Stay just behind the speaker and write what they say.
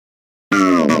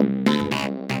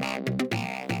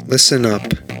listen up.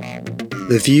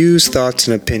 The views, thoughts,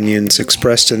 and opinions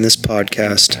expressed in this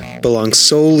podcast belong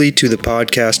solely to the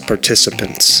podcast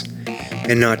participants,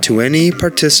 and not to any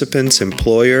participant's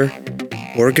employer,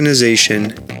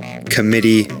 organization,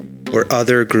 committee, or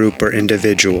other group or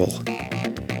individual.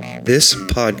 This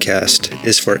podcast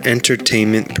is for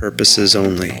entertainment purposes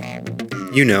only.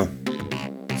 You know,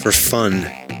 for fun.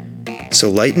 So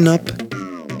lighten up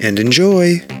and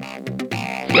enjoy.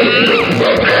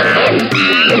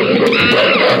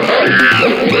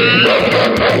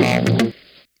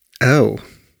 Oh,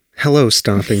 hello,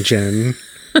 Stomping Jen.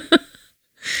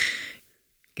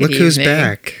 Look who's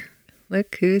back.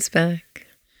 Look who's back.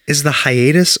 Is the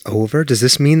hiatus over? Does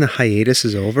this mean the hiatus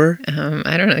is over?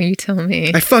 I don't know. You tell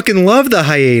me. I fucking love the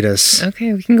hiatus.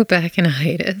 Okay, we can go back in a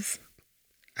hiatus.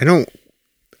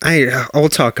 I'll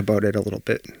talk about it a little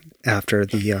bit after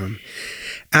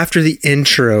the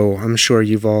intro. I'm sure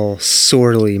you've all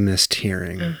sorely missed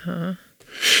hearing. Uh-huh.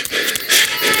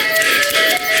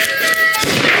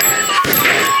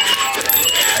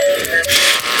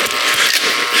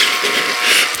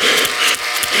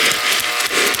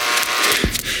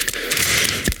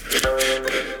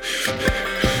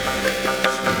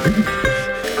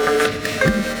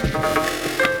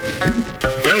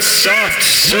 The Soft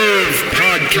Serve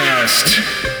Podcast.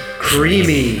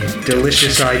 Creamy,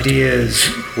 delicious ideas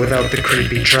without the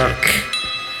creepy truck.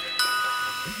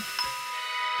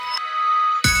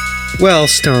 Well,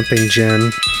 Stomping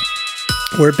Jen,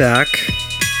 we're back.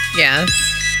 Yes.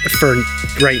 For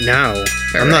right now.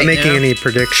 I'm not making any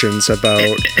predictions about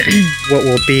what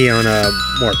will be on a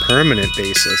more permanent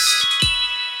basis.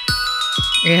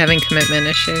 Are you having commitment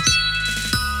issues?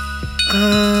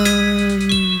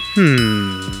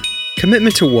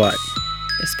 Commitment to what?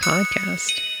 This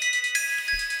podcast.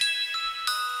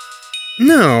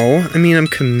 No, I mean, I'm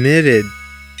committed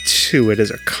to it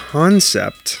as a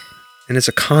concept and as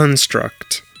a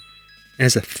construct,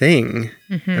 as a thing.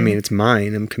 Mm-hmm. I mean, it's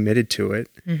mine. I'm committed to it.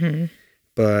 Mm-hmm.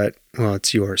 But, well,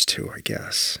 it's yours too, I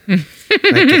guess. I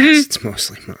guess it's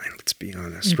mostly mine, let's be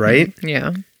honest, mm-hmm. right?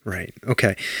 Yeah. Right.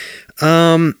 Okay.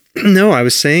 No, I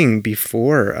was saying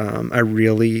before, I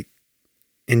really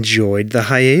enjoyed the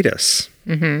hiatus.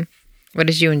 Mm-hmm. What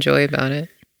did you enjoy about it?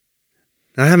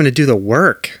 Not having to do the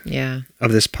work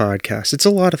of this podcast. It's a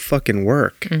lot of fucking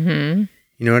work. Mm-hmm.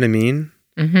 You know what I mean?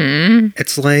 Mm-hmm.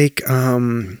 It's like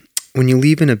when you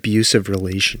leave an abusive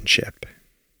relationship,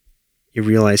 you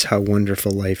realize how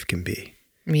wonderful life can be.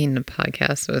 You mean the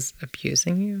podcast was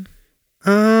abusing you?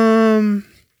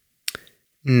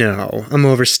 No, I'm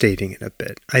overstating it a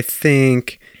bit. I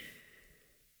think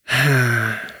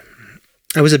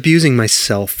I was abusing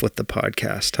myself with the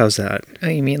podcast. How's that? Oh,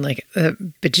 you mean like a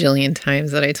bajillion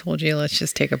times that I told you, let's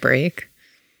just take a break?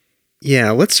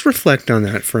 Yeah, let's reflect on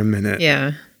that for a minute.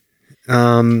 Yeah.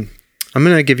 I'm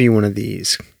going to give you one of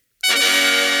these.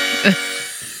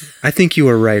 I think you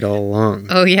were right all along.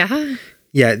 Oh, yeah?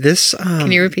 Yeah, this...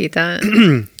 Can you repeat that?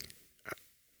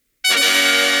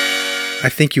 I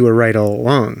think you were right all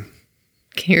along.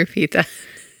 Can you repeat that?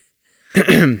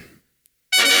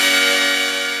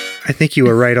 I think you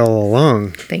were right all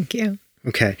along. Thank you.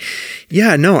 Okay.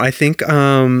 Yeah, no, I think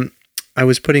I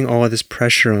was putting all of this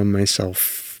pressure on myself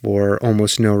for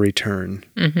almost no return.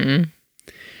 Mm-hmm.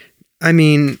 I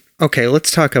mean, okay, let's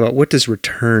talk about what does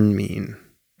return mean?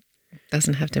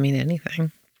 Doesn't have to mean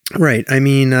anything. Right. I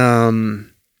mean, I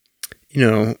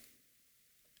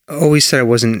always said I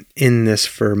wasn't in this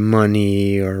for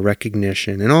money or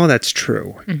recognition, and all that's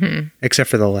true, mm-hmm. except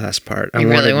for the last part. You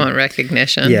really want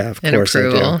recognition? Yeah, of course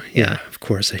approval. I do. Yeah, of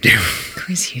course I do. Of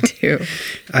course you do.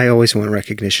 I always want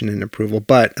recognition and approval,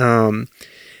 but I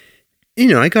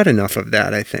got enough of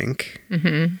that, I think.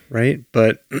 Mm-hmm. Right,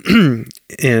 but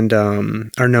and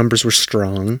our numbers were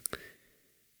strong,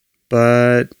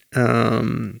 but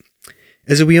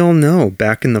as we all know,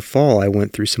 back in the fall, I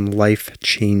went through some life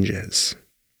changes.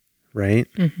 Right?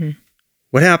 Mm-hmm.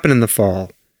 What happened in the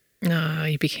fall? No,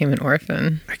 you became an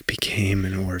orphan. I became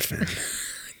an orphan.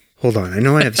 Hold on. I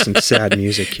know I have some sad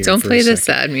music here. Don't play the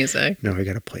sad music. No, I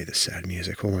got to play the sad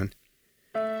music. Hold on.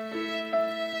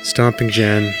 Stomping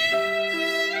Jen.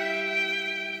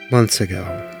 Months ago.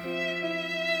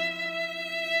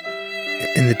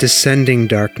 In the descending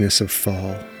darkness of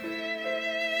fall.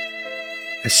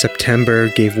 As September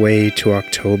gave way to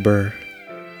October,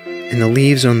 and the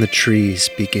leaves on the trees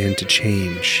began to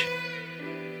change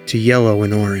to yellow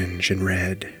and orange and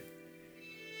red.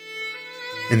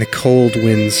 And the cold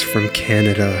winds from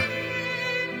Canada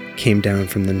came down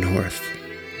from the north.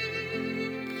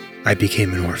 I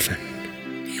became an orphan.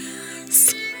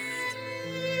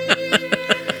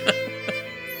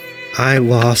 I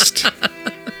lost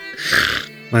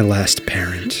My last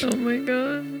parent. Oh my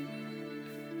God.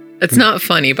 It's not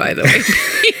funny, by the way,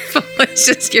 people. It's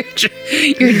just your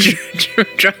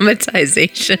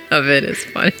dramatization of it is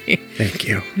funny. Thank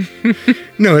you.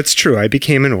 No, it's true. I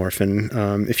became an orphan,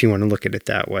 if you want to look at it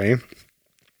that way.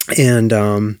 And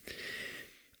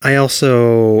I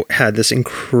also had this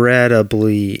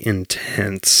incredibly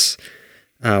intense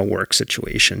work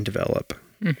situation develop.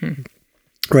 Mm-hmm.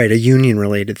 Right, a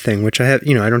union-related thing, which I have,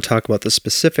 I don't talk about the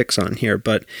specifics on here,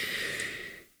 but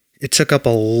it took up a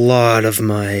lot of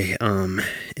my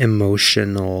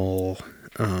emotional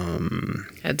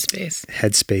headspace.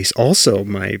 Also,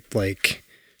 my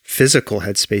physical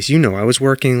headspace. I was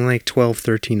working 12,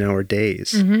 13-hour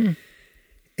days. Mm-hmm.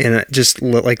 And it just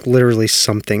literally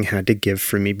something had to give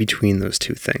for me between those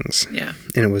two things. Yeah.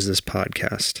 And it was this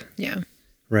podcast. Yeah.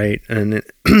 Right. And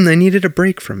I needed a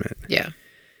break from it. Yeah.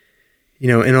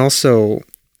 And also,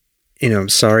 I'm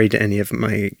sorry to any of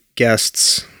my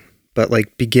guests, but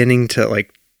beginning to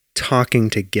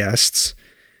talking to guests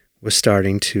was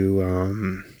starting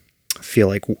to feel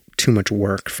like too much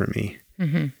work for me.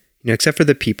 Mm-hmm. Except for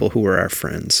the people who were our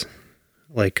friends,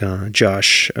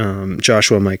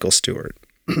 Joshua Michael Stewart.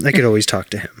 I could always talk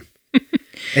to him.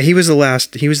 And he was the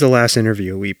last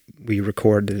interview we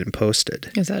recorded and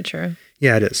posted. Is that true?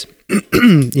 Yeah, it is.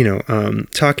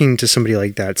 Talking to somebody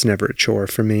like that's never a chore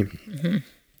for me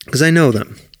because I know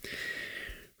them.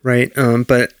 Right.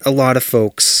 But a lot of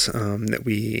folks that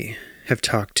we have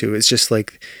talked to, it's just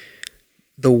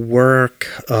the work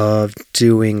of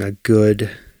doing a good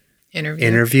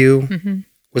interview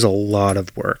was a lot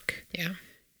of work. Yeah.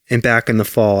 And back in the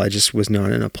fall, I just was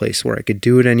not in a place where I could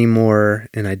do it anymore,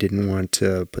 and I didn't want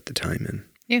to put the time in.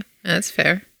 Yeah, that's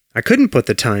fair. I couldn't put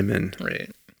the time in. Right.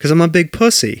 Because I'm a big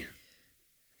pussy.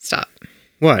 Stop.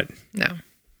 What? No.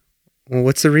 Well,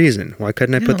 what's the reason? Why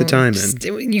couldn't I put the time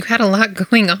in? You had a lot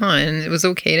going on. It was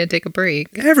okay to take a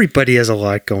break. Everybody has a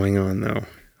lot going on, though.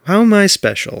 How am I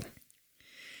special?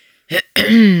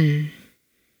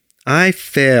 I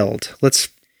failed. Let's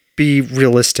be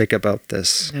realistic about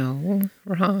this. No,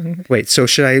 wrong. Wait, so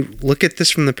should I look at this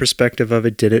from the perspective of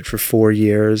it did it for 4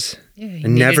 years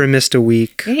and never missed a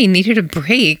week? Yeah, you needed a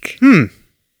break.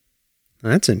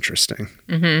 That's interesting.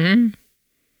 Mm-hmm.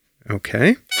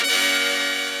 Okay.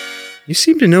 You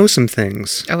seem to know some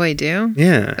things. Oh, I do?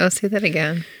 Yeah. I'll say that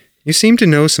again. You seem to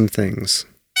know some things.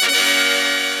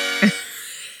 I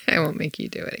won't make you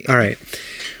do it again. All right.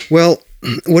 Well,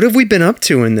 what have we been up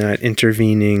to in that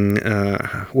intervening?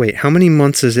 Wait, how many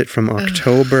months is it from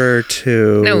October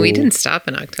to... No, we didn't stop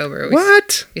in October.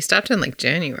 What? We stopped in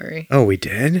January. Oh, we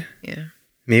did? Yeah.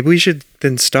 Maybe we should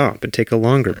then stop and take a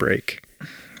longer break.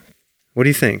 What do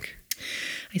you think?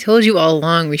 I told you all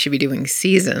along we should be doing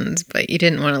seasons, but you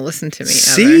didn't want to listen to me.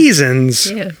 Seasons?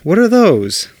 Ever. Yeah. What are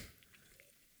those?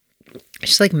 I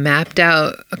just mapped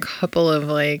out a couple of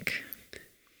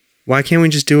Why can't we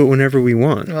just do it whenever we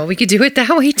want? Well, we could do it that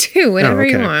way too, whenever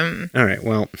you want. All right.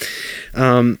 Well,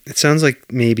 it sounds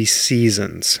like maybe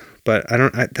seasons, but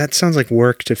that sounds like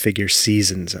work to figure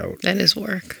seasons out. That is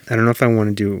work. I don't know if I want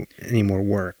to do any more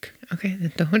work. Okay,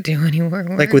 then don't do any more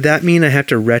work. Would that mean I have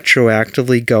to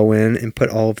retroactively go in and put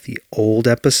all of the old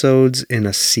episodes in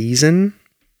a season?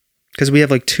 Because we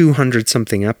have 200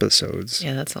 something episodes.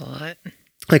 Yeah, that's a lot.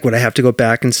 Would I have to go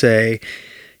back and say,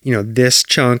 this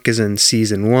chunk is in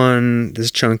season 1,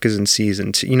 this chunk is in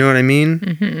season 2. You know what I mean?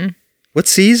 Mm-hmm. What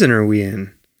season are we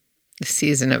in? The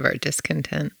season of our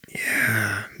discontent.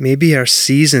 Yeah, maybe our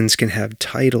seasons can have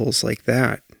titles like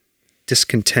that.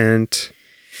 Discontent.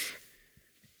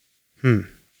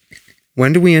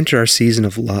 When do we enter our season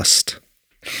of lust?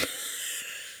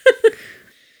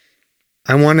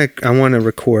 I want to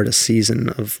record a season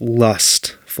of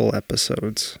lustful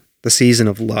episodes. The season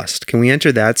of lust. Can we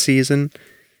enter that season?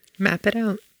 Map it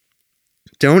out.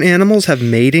 Don't animals have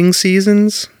mating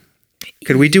seasons?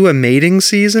 Could we do a mating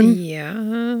season?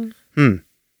 Yeah.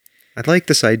 I'd like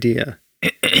this idea.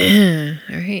 All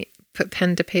right. Put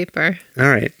pen to paper. All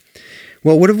right.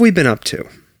 Well, what have we been up to?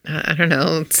 I don't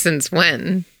know. Since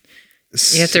when?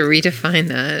 You have to redefine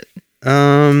that.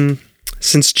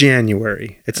 Since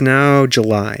January. It's now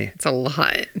July. It's a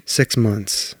lot. 6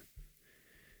 months.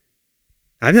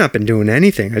 I've not been doing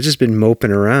anything. I've just been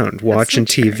moping around, watching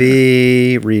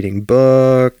TV, reading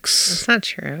books. That's not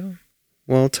true.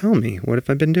 Well, tell me, what have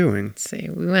I been doing? Let's see.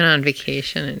 We went on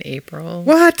vacation in April.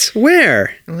 What?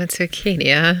 Where? We went to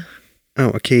Acadia. Oh,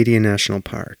 Acadia National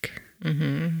Park.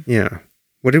 Mm-hmm. Yeah.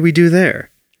 What did we do there?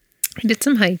 We did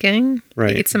some hiking.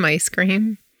 Right. Ate some ice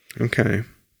cream. Okay.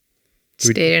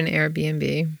 Stayed in an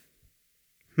Airbnb.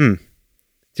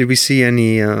 Did we see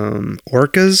any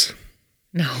orcas?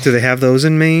 No. Do they have those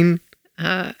in Maine?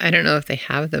 I don't know if they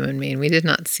have them in Maine. We did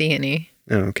not see any.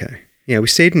 Oh, okay. Yeah, we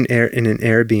stayed in an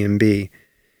Airbnb.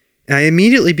 And I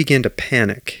immediately began to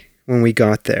panic when we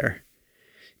got there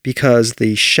because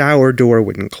the shower door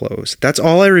wouldn't close. That's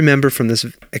all I remember from this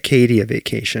Acadia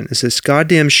vacation is this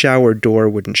goddamn shower door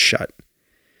wouldn't shut.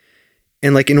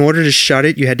 And like in order to shut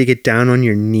it, you had to get down on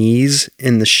your knees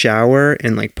in the shower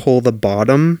and like pull the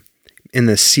bottom and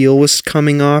the seal was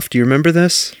coming off. Do you remember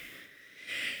this?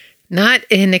 Not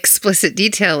in explicit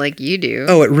detail like you do.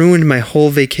 Oh, it ruined my whole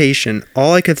vacation.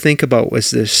 All I could think about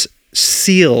was this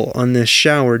seal on this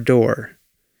shower door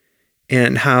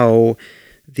and how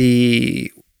the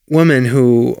woman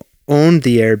who owned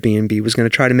the Airbnb was going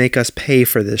to try to make us pay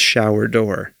for this shower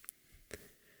door.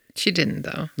 She didn't,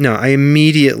 though. No, I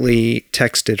immediately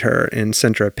texted her and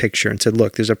sent her a picture and said,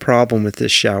 look, there's a problem with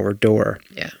this shower door.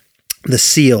 Yeah. The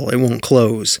seal, it won't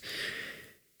close.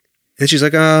 And she's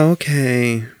like, oh,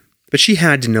 okay. But she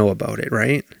had to know about it,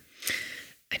 right?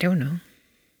 I don't know.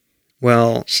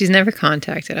 Well, she's never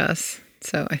contacted us,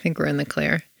 so I think we're in the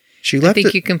clear. I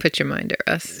think you can put your mind at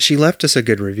rest. She left us a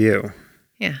good review.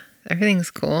 Yeah,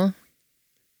 everything's cool.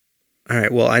 All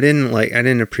right. Well, I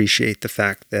didn't appreciate the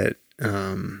fact that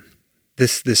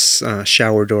this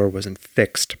shower door wasn't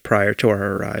fixed prior to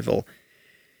our arrival.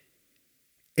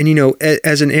 And you know,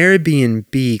 as an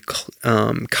Airbnb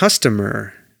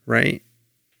customer, right?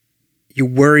 You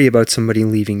worry about somebody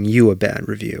leaving you a bad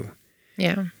review.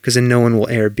 Yeah. Because then no one will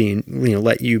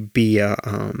let you be a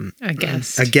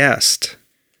guest. A guest.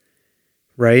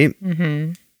 Right?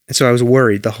 Mm-hmm. And so I was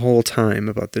worried the whole time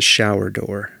about the shower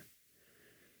door.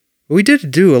 But we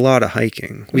did do a lot of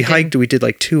hiking. We did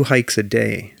like 2 hikes a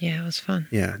day. Yeah, it was fun.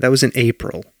 Yeah, that was in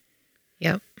April.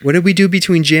 Yep. What did we do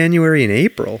between January and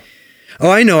April? Oh,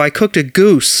 I know. I cooked a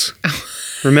goose. Oh.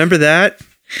 Remember that?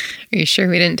 Are you sure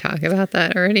we didn't talk about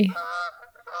that already?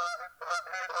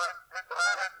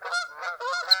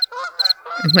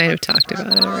 We might have talked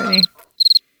about it already.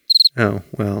 Oh,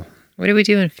 well. What did we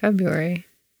do in February?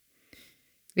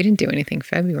 We didn't do anything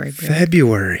February.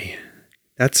 February.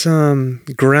 That's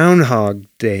Groundhog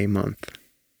Day month,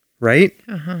 right?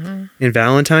 Uh-huh. And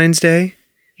Valentine's Day?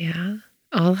 Yeah.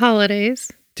 All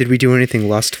holidays. Did we do anything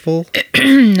lustful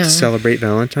No. to celebrate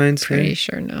Valentine's Day? Pretty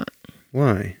sure not.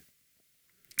 Why?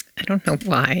 I don't know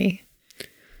why.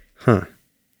 Huh.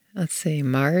 Let's see,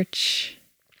 March.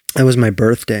 That was my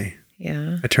birthday.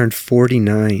 Yeah. I turned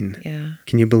 49. Yeah.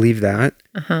 Can you believe that?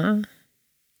 Uh-huh.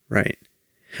 Right.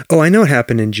 Oh, I know what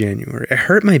happened in January. I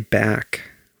hurt my back,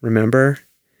 remember?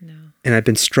 No. And I've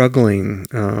been struggling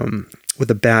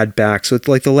with a bad back. So it's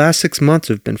like the last 6 months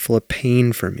have been full of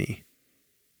pain for me.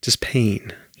 Just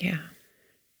pain. Yeah.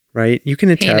 Right? You can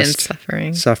attest. Pain and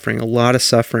suffering. Suffering. A lot of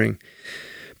suffering.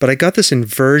 But I got this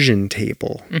inversion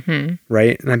table,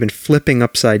 right? And I've been flipping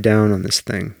upside down on this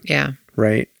thing. Yeah.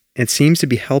 Right? It seems to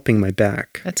be helping my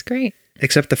back. That's great.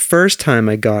 Except the first time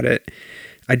I got it,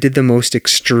 I did the most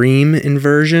extreme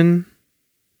inversion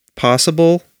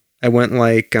possible. I went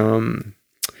like,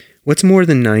 what's more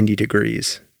than 90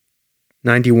 degrees?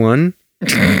 91?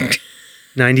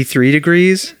 93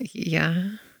 degrees? Yeah.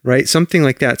 Right? Something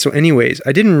like that. So anyways,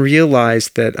 I didn't realize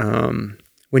that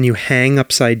when you hang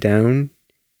upside down,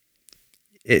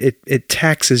 it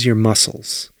taxes your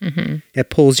muscles. Mm-hmm. It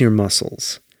pulls your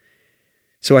muscles.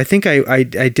 So I think I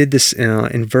did this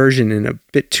inversion in a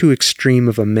bit too extreme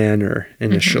of a manner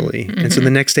initially. Mm-hmm. And so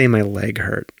the next day my leg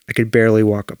hurt. I could barely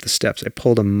walk up the steps. I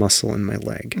pulled a muscle in my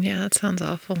leg. Yeah, that sounds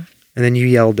awful. And then you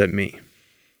yelled at me.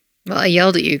 Well, I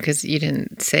yelled at you because you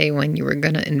didn't say when you were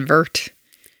going to invert.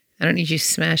 I don't need you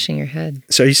smashing your head.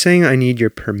 So are you saying I need your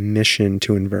permission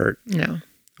to invert? No.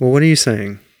 Well, what are you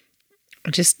saying?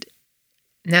 Just,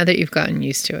 now that you've gotten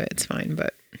used to it, it's fine,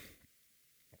 but...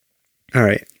 All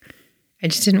right. I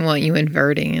just didn't want you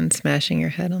inverting and smashing your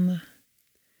head on the...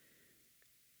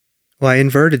 Well, I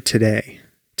inverted today.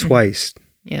 Twice.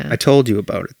 Yeah. I told you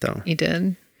about it, though. You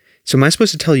did? So am I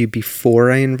supposed to tell you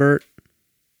before I invert?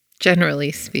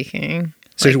 Generally speaking.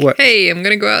 So like, what? Hey, I'm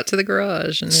going to go out to the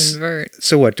garage and invert.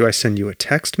 So what? Do I send you a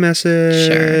text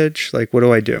message? Sure. Like, what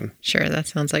do I do? Sure, that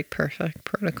sounds like perfect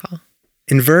protocol.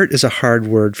 Invert is a hard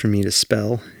word for me to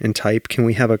spell and type. Can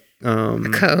we have a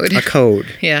code? A code.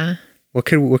 Yeah. What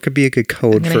could be a good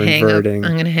code for inverting?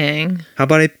 I'm going to hang. How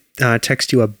about I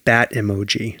text you a bat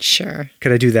emoji? Sure.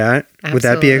 Could I do that? Absolutely. Would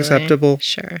that be acceptable?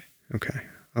 Sure. Okay.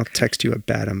 I'll text you a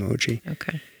bat emoji.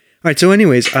 Okay. All right. So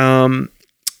anyways,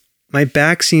 my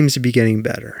back seems to be getting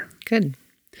better. Good.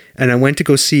 And I went to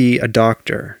go see a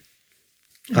doctor.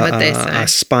 What'd they say? A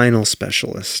spinal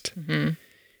specialist. Mm-hmm.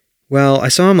 Well, I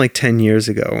saw him like 10 years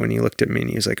ago and he looked at me and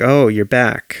he was like, oh, you're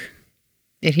back.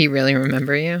 Did he really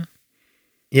remember you?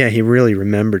 Yeah, he really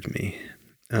remembered me.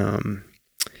 And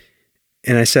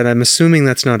I said, I'm assuming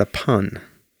that's not a pun,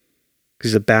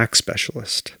 because he's a back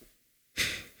specialist.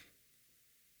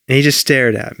 And he just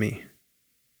stared at me.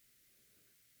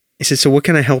 He said, so what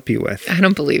can I help you with? I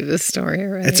don't believe this story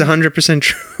already. It's 100%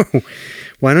 true.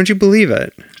 Why don't you believe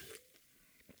it?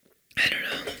 I don't know.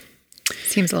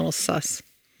 Seems a little sus.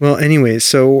 Well, anyway,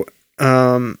 so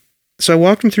I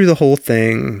walked him through the whole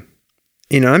thing.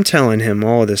 I'm telling him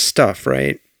all of this stuff,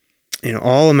 right?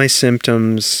 All of my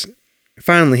symptoms.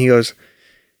 Finally, he goes,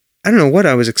 I don't know what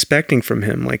I was expecting from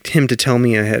him. Like him to tell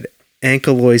me I had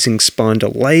ankylosing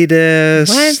spondylitis.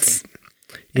 What?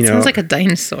 It sounds like a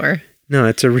dinosaur. No,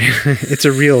 it's a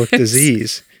real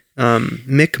disease.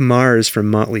 Mick Mars from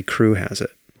Motley Crue has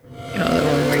it. Oh, the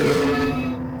one where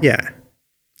you... Yeah.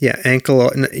 Yeah,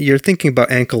 you're thinking about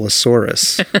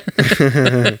Ankylosaurus.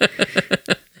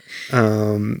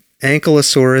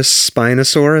 Ankylosaurus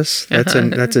spinosaurus.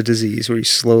 That's a disease where you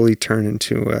slowly turn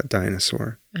into a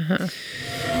dinosaur. Uh-huh.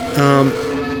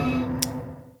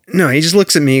 No, he just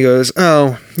looks at me and goes,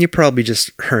 oh, you probably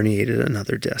just herniated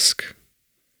another disc.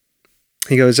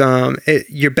 He goes,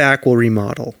 your back will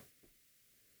remodel.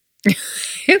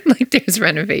 Like there's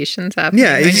renovations happening.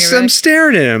 Yeah, I'm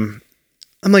staring at him.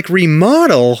 I'm like,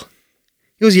 remodel?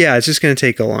 He goes, yeah, it's just going to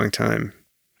take a long time.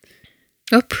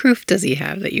 What proof does he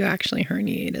have that you actually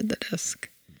herniated the disc?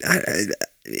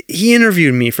 He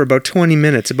interviewed me for about 20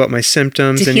 minutes about my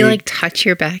symptoms. Did he touch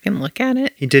your back and look at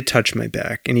it? He did touch my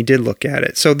back and he did look at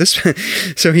it. So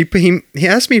he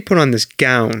asked me to put on this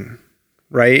gown,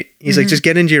 right? He's like, just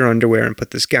get into your underwear and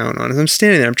put this gown on. As I'm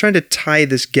standing there, I'm trying to tie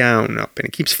this gown up and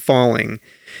it keeps falling.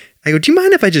 I go, do you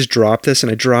mind if I just drop this?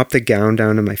 And I drop the gown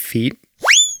down to my feet.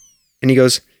 And he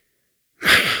goes,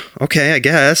 okay, I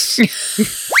guess.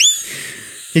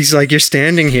 He's like, you're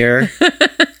standing here.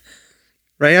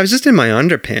 Right? I was just in my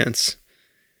underpants.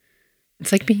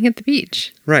 It's like being at the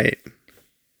beach. Right.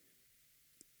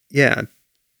 Yeah.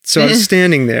 So I was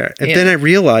standing there. And then I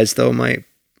realized, though, my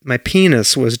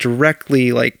penis was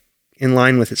directly, in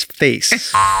line with his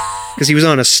face. Because he was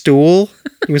on a stool.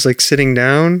 He was, sitting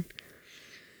down.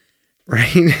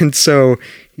 Right? And so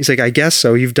he's like, I guess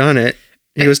so. You've done it.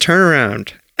 He goes, turn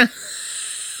around.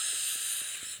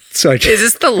 So is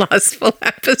this the lustful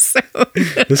episode?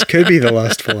 This could be the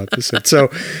lustful episode.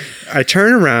 So I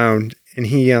turn around and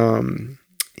he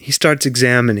starts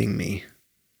examining me.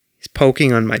 He's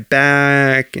poking on my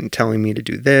back and telling me to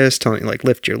do this, telling me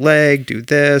lift your leg, do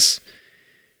this.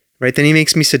 Right? Then he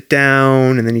makes me sit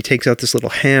down and then he takes out this little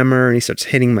hammer and he starts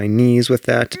hitting my knees with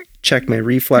that to check my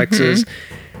reflexes.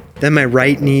 Then my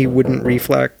right knee wouldn't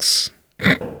reflex.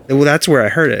 Well, that's where I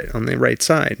heard it, on the right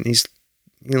side. And he's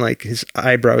his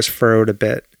eyebrows furrowed a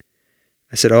bit.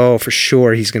 I said, oh, for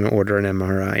sure he's going to order an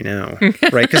MRI now.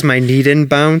 Right? Because my knee didn't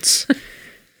bounce.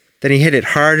 Then he hit it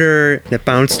harder and it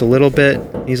bounced a little bit.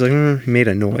 He's like, he made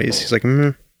a noise. He's like,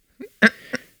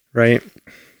 right?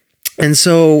 And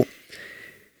so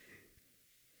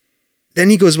then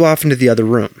he goes off into the other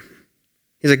room.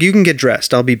 He's like, you can get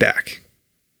dressed. I'll be back.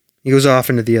 He goes off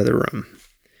into the other room.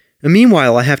 And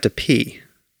meanwhile, I have to pee.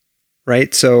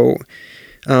 Right? So,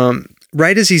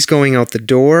 right as he's going out the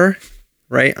door,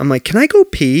 right? I'm like, can I go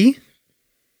pee?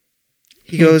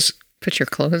 He goes, put your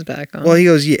clothes back on. Well, he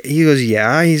goes,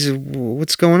 yeah. He's,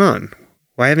 what's going on?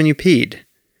 Why haven't you peed?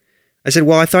 I said,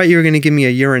 well, I thought you were going to give me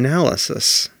a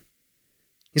urinalysis.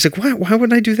 He's like, why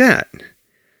would I do that?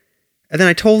 And then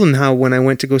I told him how when I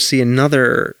went to go see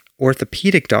another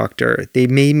orthopedic doctor, they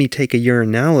made me take a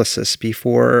urinalysis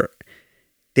before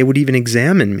they would even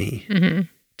examine me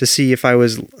to see if I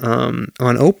was on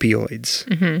opioids.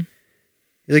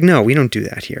 He's like, no, we don't do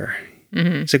that here.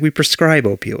 It's like, we prescribe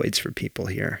opioids for people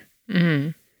here.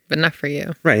 But not for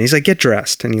you. Right. And he's like, get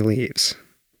dressed. And he leaves.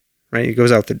 Right. He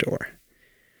goes out the door.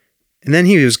 And then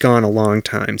he was gone a long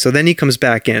time. So then he comes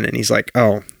back in and he's like,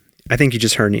 oh, I think you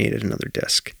just herniated another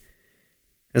disc.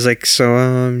 I was like,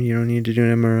 so you don't need to do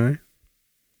an MRI?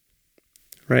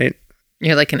 Right?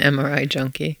 You're like an MRI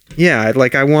junkie. Yeah,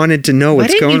 I wanted to know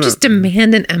what's going on. Why didn't you just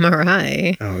demand an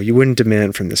MRI? Oh, you wouldn't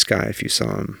demand from this guy if you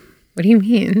saw him. What do you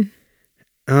mean?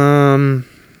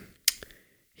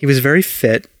 He was very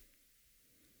fit.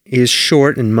 He is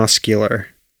short and muscular.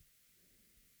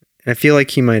 I feel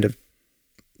like he might have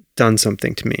done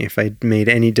something to me if I made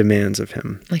any demands of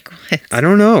him. Like what? I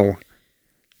don't know.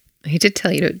 He did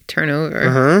tell you to turn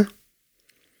over.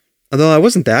 Although I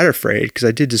wasn't that afraid because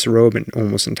I did disrobe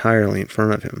almost entirely in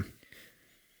front of him.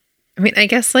 I mean, I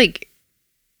guess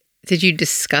did you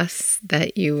discuss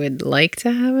that you would like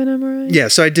to have an MRI? Yeah,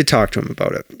 so I did talk to him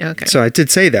about it. Okay. So I did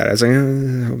say that. I was like,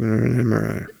 I'm hoping for an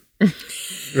MRI.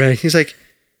 Right? He's like,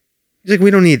 we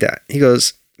don't need that. He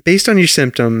goes, based on your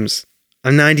symptoms,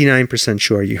 I'm 99%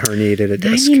 sure you herniated a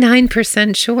disc.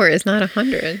 99% sure is not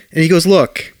 100. And he goes,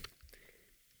 look,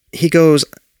 he goes,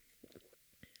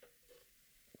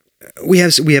 we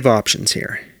have options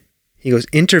here. He goes,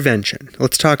 intervention.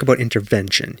 Let's talk about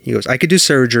intervention. He goes, I could do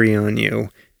surgery on you,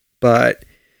 but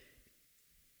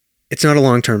it's not a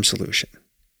long-term solution.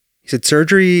 He said,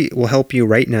 surgery will help you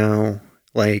right now,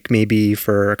 like maybe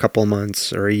for a couple of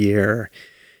months or a year.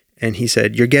 And he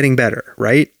said, you're getting better,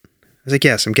 right? I was like,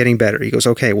 yes, I'm getting better. He goes,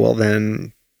 okay, well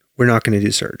then we're not going to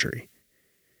do surgery.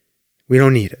 We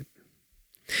don't need it.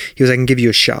 He goes, I can give you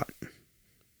a shot. Do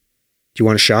you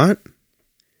want a shot?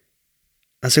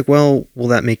 I was like, well, will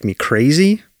that make me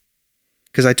crazy?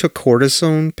 Because I took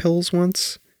cortisone pills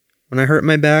once when I hurt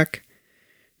my back.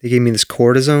 They gave me this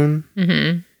cortisone,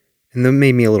 and that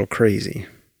made me a little crazy.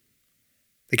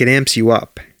 Like, it amps you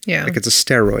up. Yeah. Like it's a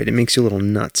steroid. It makes you a little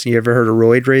nuts. You ever heard of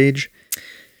roid rage?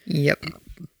 Yep.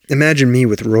 Imagine me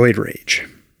with roid rage.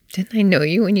 Didn't I know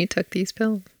you when you took these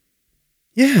pills?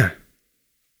 Yeah.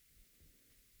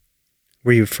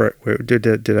 Were you did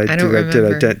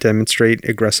I demonstrate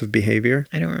aggressive behavior?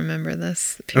 I don't remember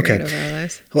this period of our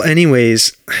lives. Well,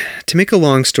 anyways, to make a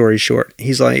long story short,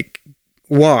 he's like,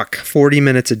 walk 40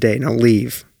 minutes a day, now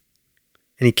leave.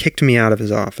 And he kicked me out of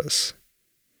his office.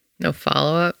 No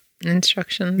follow-up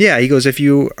instructions? Yeah, he goes, if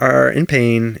you are in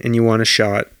pain and you want a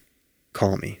shot,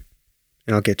 call me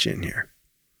and I'll get you in here.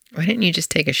 Why didn't you just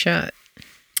take a shot?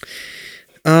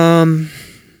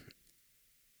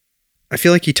 I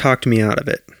feel like he talked me out of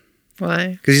it.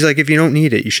 Why? Because he's like, if you don't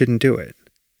need it, you shouldn't do it.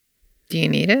 Do you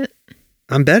need it?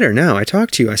 I'm better now. I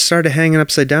talked to you. I started hanging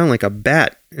upside down like a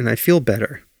bat, and I feel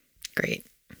better. Great.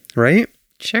 Right?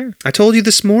 Sure. I told you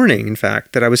this morning, in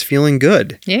fact, that I was feeling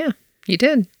good. Yeah, you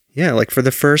did. Yeah, like for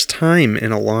the first time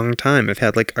in a long time, I've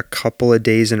had like a couple of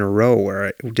days in a row where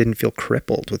I didn't feel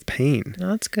crippled with pain. No,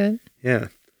 that's good. Yeah.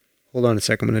 Hold on a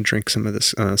sec. I'm going to drink some of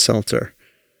this seltzer.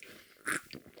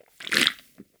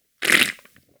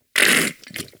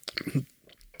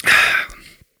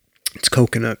 It's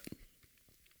coconut.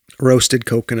 Roasted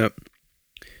coconut.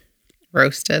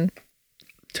 Roasted.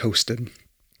 Toasted.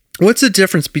 What's the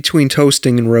difference between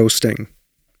toasting and roasting?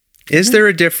 Is there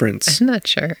a difference? I'm not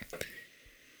sure.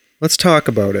 Let's talk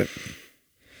about it.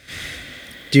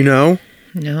 Do you know?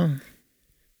 No.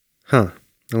 Huh.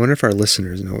 I wonder if our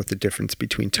listeners know what the difference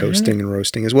between toasting and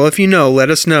roasting is. Well, if you know,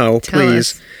 let us know,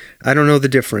 please. I don't know the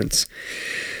difference.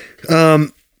 All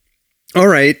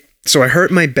right. So I hurt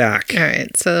my back. All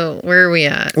right. So where are we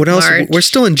at? What else? March? We're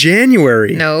still in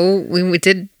January. No, we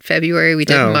did February. We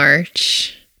did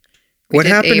March. What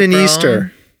happened in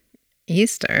Easter?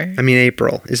 Easter? I mean,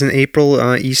 April. Isn't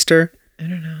April Easter? I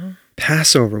don't know.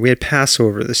 Passover. We had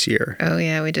Passover this year. Oh,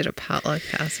 yeah. We did a potluck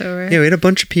Passover. Yeah, we had a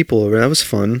bunch of people over. That was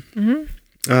fun.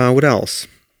 Mm-hmm. What else?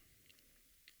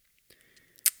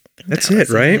 That's it,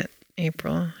 right?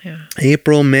 April, yeah.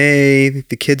 April, May,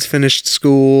 the kids finished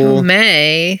school. Oh,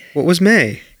 May. What was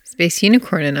May? Space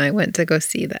Unicorn and I went to go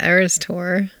see the Eras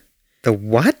Tour. The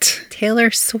what?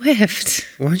 Taylor Swift.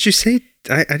 Why did you say?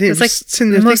 I didn't. It was like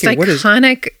the most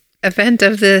iconic event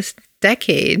of this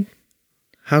decade.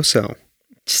 How so?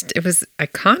 Just it was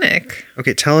iconic.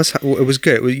 Okay, tell us how it was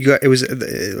good. It was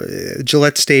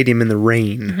Gillette Stadium in the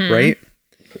rain, right?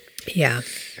 Yeah.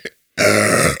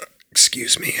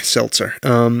 Excuse me, seltzer.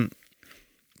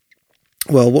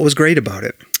 Well, what was great about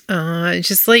it?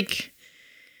 Just like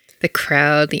the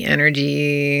crowd, the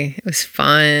energy. It was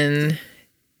fun.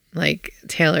 Like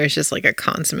Taylor's just like a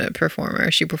consummate performer.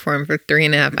 She performed for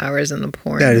 3.5 hours in the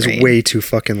pouring That is rain. way too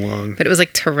fucking long. But it was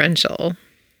like torrential.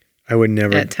 I would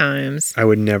never. At times. I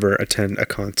would never attend a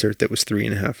concert that was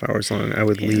 3.5 hours long. I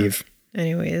would leave.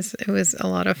 Anyways, it was a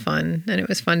lot of fun. And it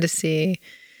was fun to see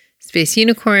Space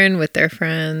Unicorn with their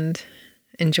friend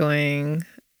enjoying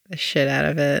the shit out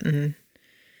of it. And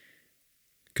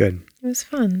good. It was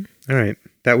fun. All right.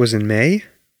 That was in May?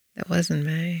 That was in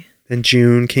May. Then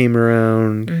June came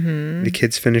around. The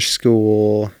kids finished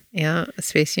school. Yeah.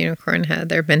 Space Unicorn had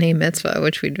their B'nai Mitzvah,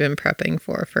 which we'd been prepping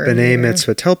for a B'nai year.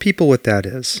 Mitzvah. Tell people what that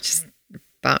is. Just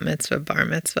bat mitzvah, bar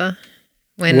mitzvah.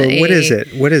 What is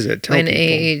it? What is it? Tell when people.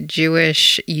 A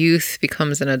Jewish youth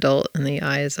becomes an adult in the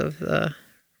eyes of the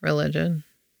religion.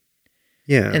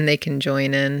 Yeah. And they can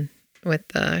join in with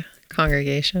the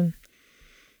congregation.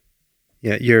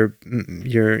 Yeah,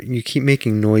 you keep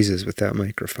making noises with that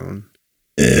microphone.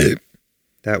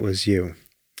 That was you.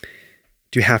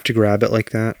 Do you have to grab it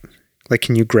like that? Like,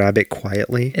 can you grab it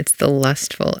quietly? It's the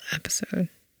lustful episode.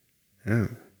 Oh,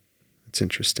 that's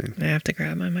interesting. I have to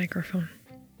grab my microphone.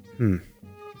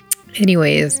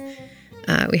 Anyways,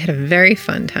 we had a very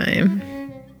fun time.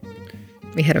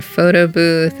 We had a photo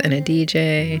booth and a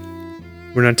DJ.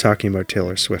 We're not talking about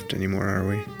Taylor Swift anymore, are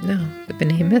we? No, the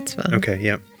B'nai Mitzvah. Okay,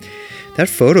 yeah. That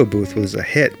photo booth was a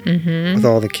hit with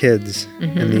all the kids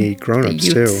and the grown-ups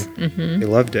too. They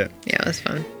loved it. Yeah, it was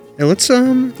fun. And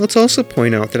let's also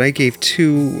point out that I gave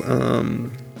two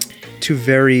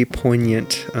very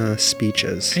poignant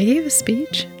speeches. I gave a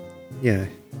speech. Yeah,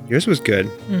 yours was good.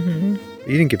 You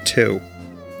didn't give two.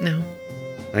 No.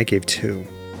 I gave two.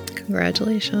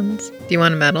 Congratulations. Do you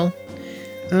want a medal?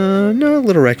 No, a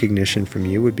little recognition from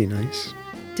you would be nice.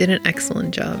 Did an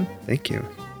excellent job. Thank you.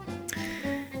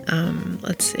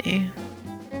 Let's see.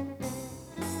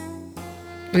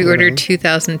 We ordered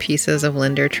 2,000 pieces of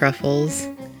Linder truffles.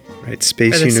 Right, for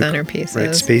the centerpieces.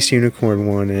 Right, Space Unicorn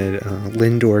wanted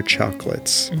Lindor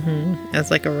chocolates.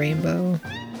 As like a rainbow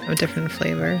of different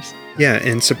flavors. Yeah,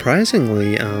 and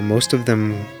surprisingly, most of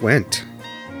them went.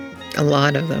 A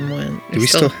lot of them went. Do we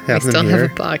still have them here? We still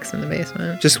have a box in the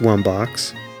basement. Just one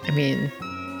box? I mean,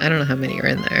 I don't know how many are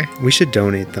in there. We should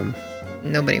donate them.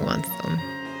 Nobody wants them.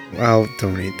 I'll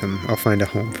donate them. I'll find a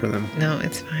home for them. No,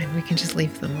 it's fine. We can just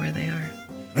leave them where they are.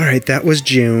 All right, that was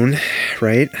June,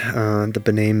 right? The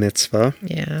B'nai Mitzvah.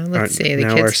 Yeah, let's see.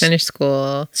 The kids finished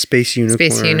school. Space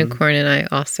Unicorn and I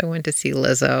also went to see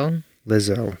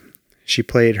Lizzo. She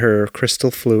played her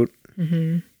crystal flute.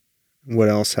 What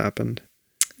else happened?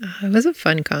 It was a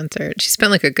fun concert. She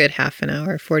spent like a good half an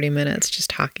hour, 40 minutes just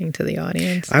talking to the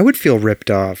audience. I would feel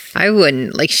ripped off. I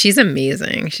wouldn't. Like, she's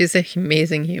amazing. She's an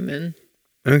amazing human.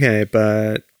 Okay,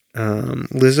 but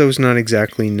Lizzo's not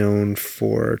exactly known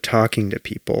for talking to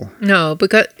people. No,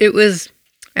 because it was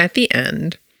at the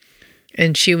end,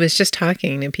 and she was just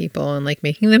talking to people and like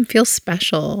making them feel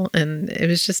special, and it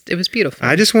was beautiful.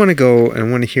 I just want to go and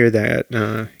want to hear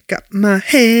that. Got my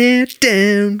head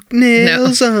down,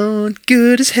 nails on,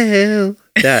 good as hell.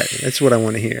 That's what I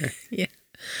want to hear. Yeah.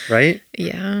 Right?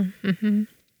 Yeah.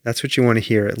 That's what you want to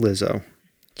hear at Lizzo.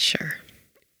 Sure.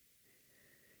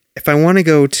 If I want to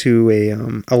go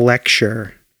to a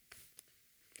lecture,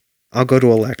 I'll go to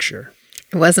a lecture.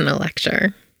 It wasn't a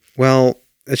lecture. Well,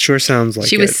 it sure sounds like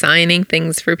she was signing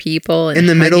things for people. And in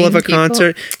the middle of a people.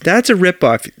 concert. That's a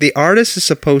ripoff. The artist is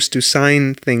supposed to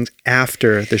sign things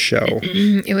after the show.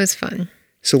 It was fun.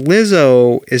 So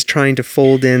Lizzo is trying to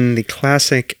fold in the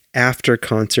classic after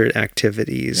concert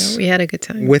activities. No, we had a good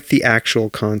time. With the actual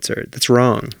concert. That's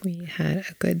wrong. We had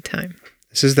a good time.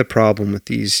 This is the problem with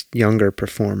these younger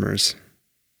performers.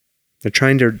 They're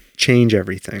trying to change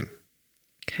everything.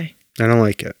 Okay. I don't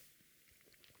like it.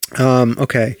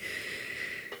 Okay.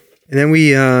 And then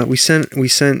we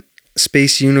sent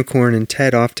Space Unicorn and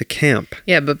Ted off to camp.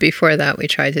 Yeah, but before that, we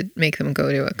tried to make them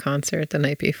go to a concert the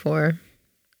night before.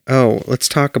 Oh, let's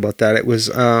talk about that. It was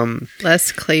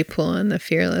Les Claypool and the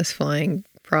Fearless Flying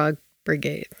Frog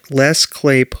Brigade. Les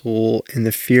Claypool and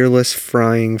the Fearless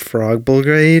Flying Frog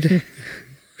Brigade.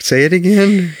 Say it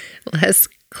again. Les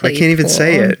Claypool. I can't even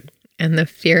say it. And the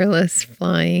Fearless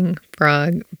Flying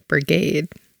Frog Brigade.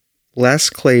 Les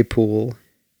Claypool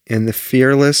and the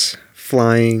Fearless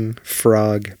Flying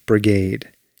Frog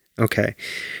Brigade. Okay.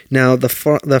 Now, the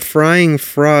Flying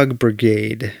Frog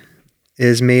Brigade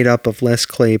is made up of Les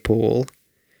Claypool,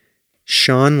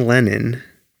 Sean Lennon,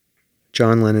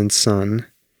 John Lennon's son,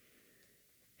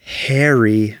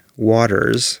 Harry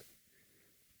Waters,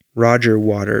 Roger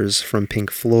Waters from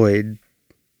Pink Floyd's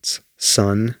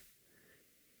son,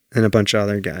 and a bunch of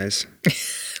other guys.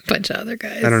 I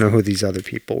don't know who these other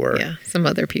people were. Yeah, some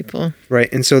other people.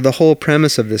 Right. And so the whole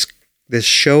premise of this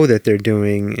show that they're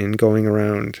doing and going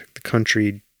around the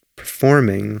country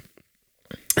performing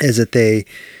is that they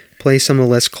play some of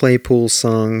Les Claypool's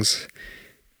songs,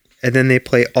 and then they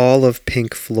play all of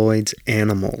Pink Floyd's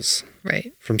Animals.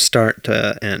 Right. From start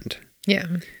to end. Yeah.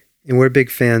 And we're big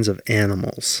fans of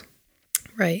Animals.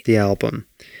 Right. The album.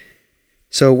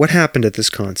 So what happened at this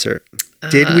concert?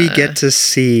 Did we get to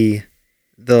see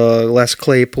the Les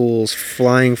Claypool's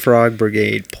Flying Frog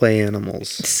Brigade play Animals?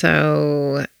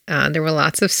 So there were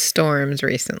lots of storms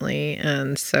recently,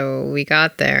 and so we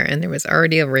got there, and there was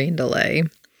already a rain delay.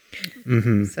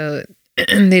 So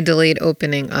they delayed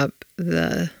opening up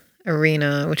the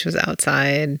arena, which was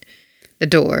outside the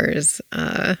doors,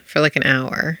 for like an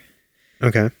hour.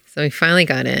 Okay. So we finally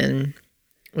got in.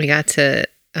 We got to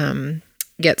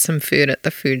get some food at the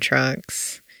food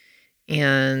trucks,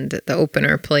 and the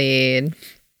opener played.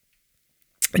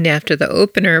 And after the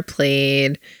opener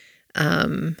played,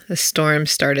 the storm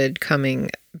started coming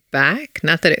back.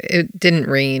 Not that it didn't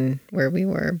rain where we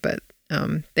were, but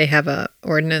they have a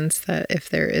ordinance that if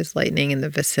there is lightning in the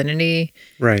vicinity,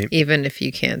 right, even if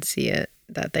you can't see it,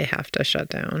 that they have to shut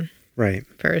down, right,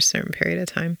 for a certain period of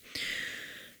time.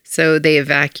 So they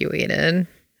evacuated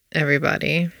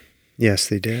everybody. Yes,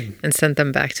 they did. and sent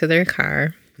them back to their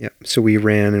car Yep. So we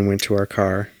ran and went to our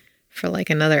car. for like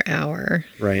another hour.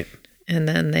 Right. And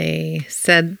then they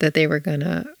said that they were going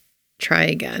to try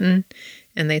again,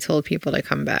 and they told people to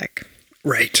come back.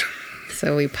 Right.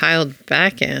 So we piled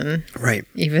back in, Right.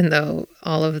 even though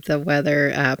all of the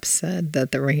weather apps said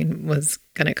that the rain was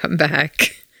going to come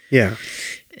back. Yeah.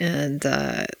 And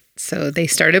so they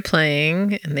started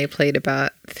playing, and they played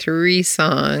about 3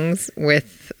 songs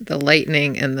with the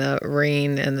lightning and the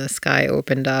rain and the sky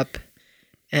opened up.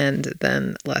 And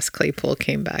then Les Claypool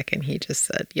came back and he just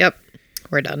said, yep,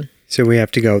 we're done. So we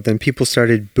have to go. Then people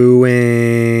started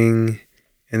booing,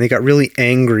 and they got really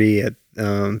angry at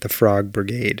the Frog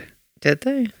Brigade. Did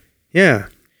they? Yeah.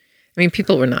 I mean,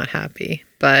 people were not happy,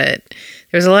 but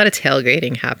there was a lot of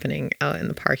tailgating happening out in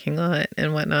the parking lot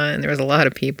and whatnot. And there was a lot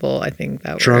of people, I think,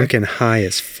 that Drunk and high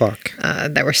as fuck.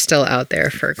 that were still out there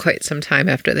for quite some time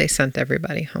after they sent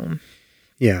everybody home.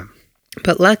 Yeah.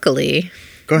 But luckily,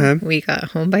 Go ahead. we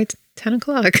got home by 10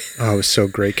 o'clock. Oh, it was so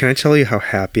great. Can I tell you how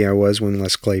happy I was when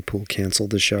Les Claypool canceled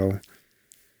the show?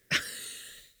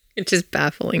 It's just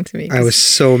baffling to me. I was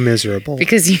so miserable.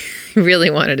 Because you really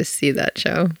wanted to see that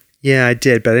show. Yeah, I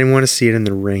did, but I didn't want to see it in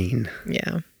the rain.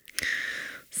 Yeah.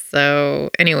 So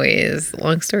anyways,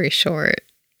 long story short,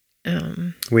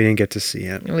 We didn't get to see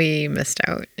it. we missed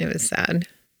out. It was sad.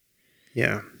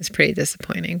 Yeah. It was pretty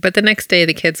disappointing. But the next day,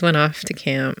 the kids went off to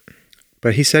camp.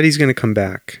 But he said he's going to come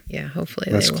back. Yeah, hopefully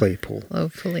Les they will. Claypool.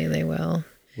 Hopefully they will.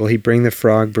 Will he bring the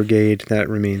Frog Brigade? That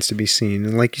remains to be seen.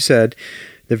 And like you said,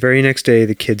 the very next day,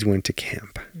 the kids went to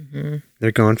camp. Mm-hmm.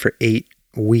 They're gone for 8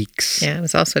 weeks. Yeah, it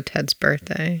was also Ted's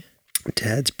birthday.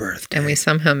 Ted's birthday. And we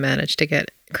somehow managed to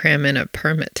cram in a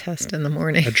permit test in the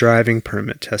morning. A driving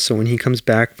permit test. So when he comes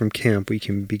back from camp, we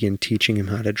can begin teaching him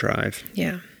how to drive.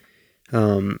 Yeah.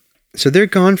 So they're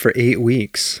gone for 8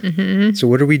 weeks. Mm-hmm. So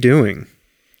what are we doing?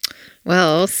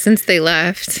 Well, since they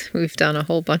left, we've done a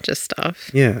whole bunch of stuff.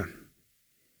 Yeah.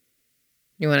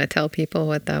 You want to tell people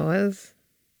what that was?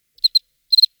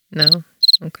 No?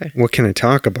 Okay. What can I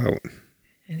talk about?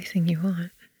 Anything you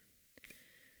want.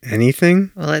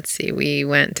 Anything? Well, let's see. We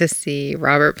went to see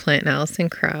Robert Plant and Alison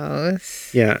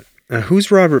Krauss. Yeah. Who's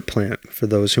Robert Plant, for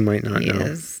those who might not He know?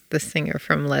 is the singer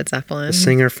from Led Zeppelin. The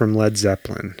singer from Led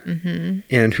Zeppelin. Mm-hmm.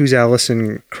 And who's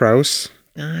Alison Krauss?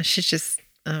 She's just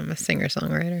a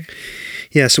singer-songwriter.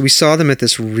 Yeah, so we saw them at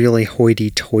this really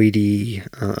hoity-toity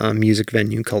music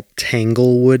venue called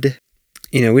Tanglewood.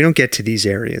 You know, we don't get to these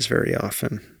areas very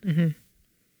often. Mm-hmm.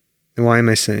 And why am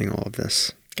I saying all of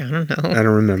this? I don't know. I don't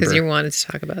remember. Because you wanted to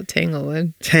talk about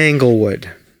Tanglewood. Tanglewood.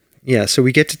 Yeah, so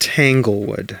we get to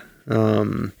Tanglewood.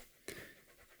 And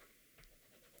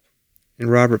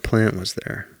Robert Plant was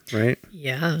there, right?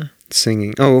 Yeah.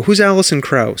 Singing. Oh, who's Alison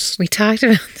Krauss? We talked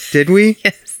about that. Did we?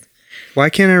 Yes. Why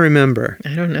can't I remember?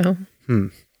 I don't know.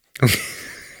 Okay.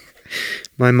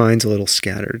 My mind's a little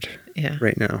scattered Yeah.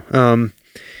 right now.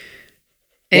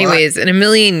 Anyways, in a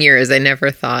million years, I never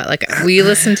thought, like, we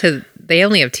listened to, they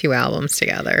only have 2 albums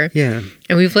together. Yeah.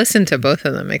 And we've listened to both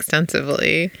of them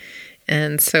extensively.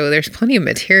 And so there's plenty of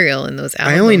material in those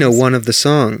albums. I only know one of the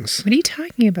songs. What are you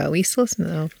talking about? We used to listen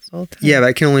to those all the time. Yeah, but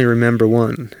I can only remember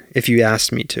one. If you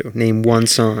asked me to name one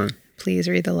song. Please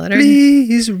read the letter.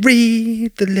 Please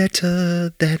read the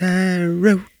letter that I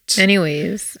wrote.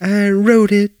 Anyways. I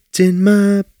wrote it in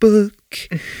my book.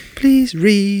 Please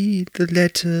read the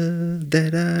letter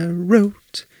that I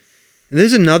wrote. And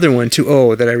there's another one too.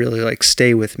 Oh, that I really like.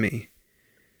 Stay With Me.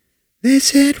 They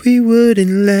said we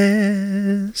wouldn't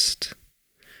last.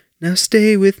 Now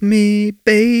stay with me,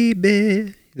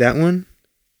 baby. That one?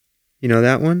 You know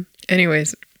that one?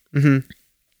 Anyways.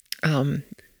 Mm-hmm.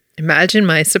 Imagine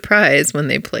my surprise when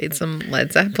they played some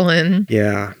Led Zeppelin.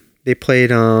 Yeah. They played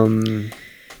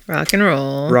Rock and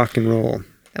roll. Rock and Roll.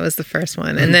 That was the first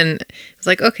one. And then it was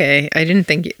like, okay, I didn't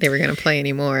think they were going to play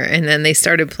anymore. And then they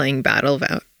started playing Battle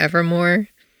of Evermore.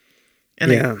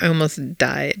 And Yeah. I almost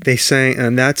died. They sang,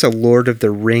 and that's a Lord of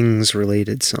the Rings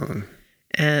related song.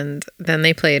 And then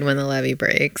they played When the Levee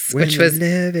Breaks, When which the was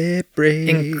levee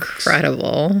breaks.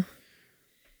 incredible.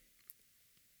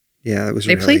 Yeah, it was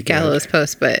They really played good. Gallows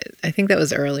Post, but I think that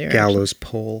was earlier. Gallows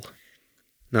Pole,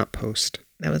 not Post.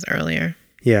 That was earlier.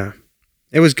 Yeah.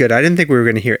 It was good. I didn't think we were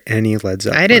going to hear any Led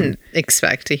Zeppelin. I didn't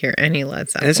expect to hear any Led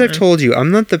Zeppelin. As I've told you, I'm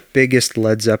not the biggest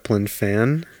Led Zeppelin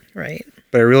fan, Right.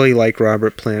 but I really like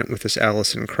Robert Plant with this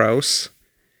Alison Krauss.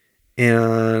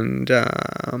 And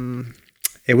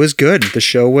it was good. The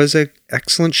show was an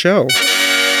excellent show.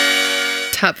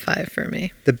 Top 5 for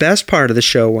me. The best part of the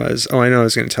show was, I know I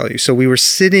was going to tell you. So we were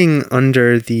sitting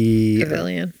under the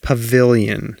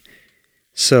Pavilion.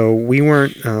 So we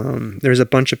weren't, there's a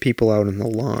bunch of people out on the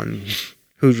lawn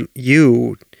who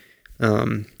you,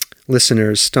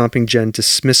 listeners, Stomping Jen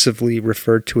dismissively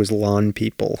referred to as lawn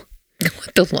people.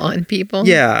 What, the lawn people?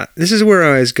 Yeah, this is where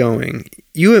I was going.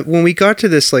 When we got to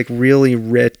this like really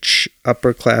rich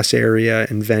upper class area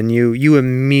and venue, you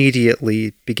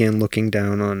immediately began looking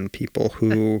down on people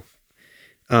who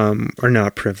are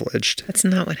not privileged. That's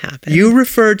not what happened. You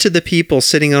referred to the people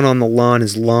sitting out on the lawn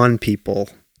as lawn people.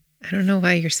 I don't know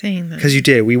why you're saying that. Because you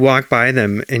did. We walked by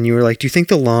them and you were like, do you think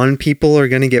the lawn people are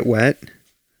going to get wet?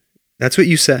 That's what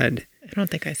you said. I don't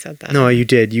think I said that. No, you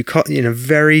did. You called, in a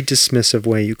very dismissive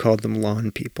way, you called them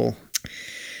lawn people.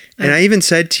 And I even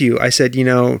said to you, I said,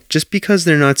 just because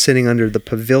they're not sitting under the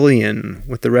pavilion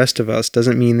with the rest of us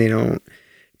doesn't mean they don't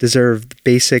deserve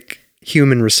basic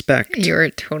human respect. You're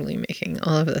totally making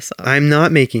all of this up. I'm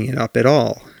not making it up at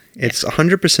all. It's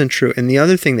 100% true. And the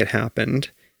other thing that happened,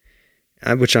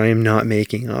 which I am not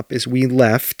making up, is we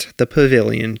left the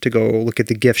pavilion to go look at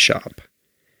the gift shop.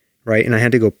 Right? And I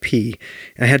had to go pee.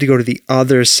 And I had to go to the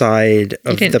other side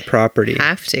of the property. You didn't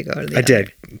have to go to the I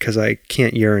did, because I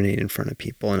can't urinate in front of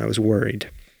people, and I was worried.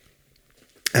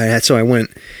 So I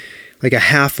went like a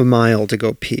half a mile to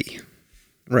go pee.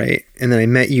 Right? And then I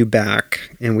met you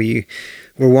back, and we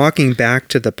were walking back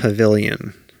to the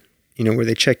pavilion, where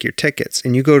they check your tickets.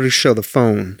 And you go to show the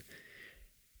phone,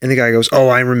 and the guy goes, "Oh,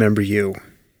 I remember you."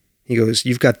 He goes,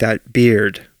 "You've got that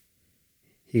beard."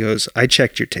 He goes, "I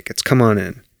checked your tickets. Come on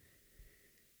in."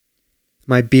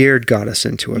 My beard got us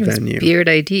into a venue. Beard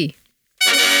ID.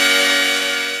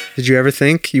 Did you ever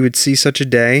think you would see such a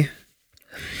day?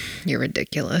 You're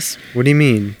ridiculous. What do you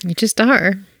mean? You just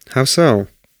are. How so?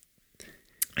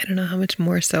 I don't know how much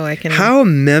more so I can... How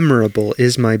memorable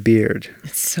is my beard?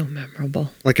 It's so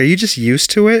memorable. Like, are you just used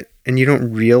to it and you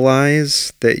don't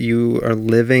realize that you are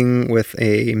living with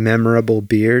a memorable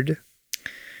beard?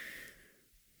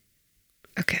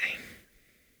 Okay.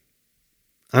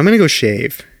 I'm going to go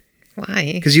shave.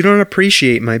 Why? Because you don't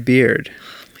appreciate my beard.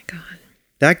 Oh my God.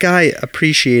 That guy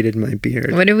appreciated my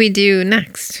beard. What do we do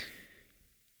next?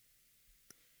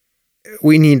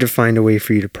 We need to find a way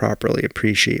for you to properly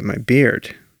appreciate my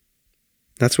beard.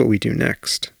 That's what we do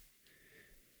next.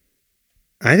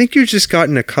 I think you've just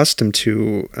gotten accustomed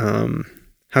to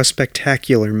how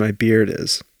spectacular my beard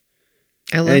is.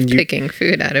 I love picking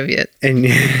food out of it. And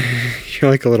you're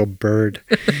like a little bird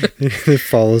that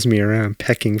follows me around,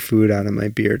 pecking food out of my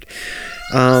beard.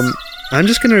 I'm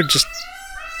just going to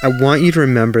I want you to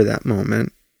remember that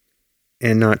moment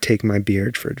and not take my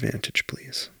beard for advantage,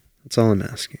 please. That's all I'm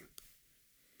asking.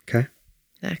 Okay?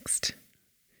 Next.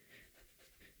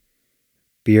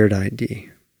 Beard ID.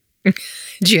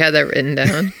 Did you have that written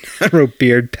down? I wrote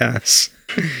beard pass.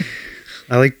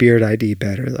 I like beard ID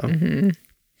better, though.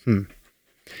 Mm-hmm.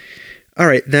 All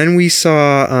right. Then we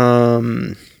saw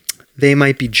They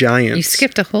Might Be Giants. You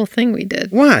skipped a whole thing we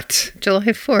did. What? July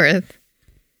 4th.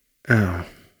 Oh.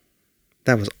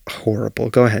 That was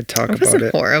horrible. Go ahead. Talk about it. It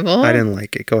wasn't horrible. I didn't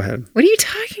like it. Go ahead. What are you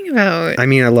talking about? I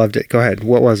mean, I loved it. Go ahead.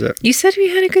 What was it? You said we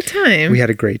had a good time. We had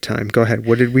a great time. Go ahead.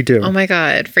 What did we do? Oh my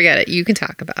God. Forget it. You can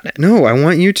talk about it. No, I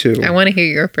want you to. I want to hear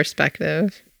your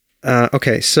perspective.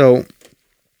 Okay. So,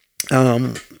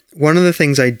 one of the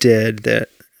things I did that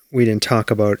we didn't talk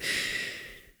about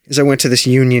is I went to this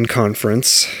union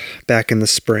conference back in the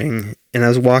spring, and I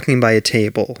was walking by a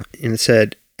table, and it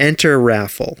said, "Enter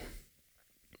raffle."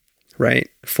 Right,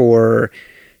 for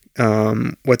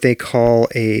what they call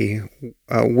a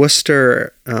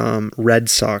Worcester Red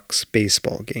Sox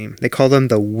baseball game. They call them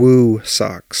the Woo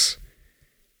Sox.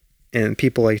 And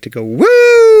people like to go,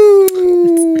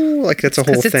 woo! Like that's a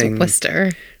whole thing. It's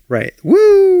Worcester. Right.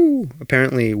 Woo!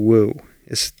 Apparently woo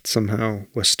is somehow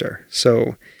Worcester.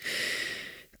 So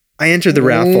I entered the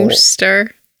raffle.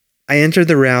 Worcester? I entered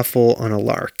the raffle on a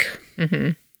lark.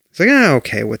 Mm-hmm. It's like,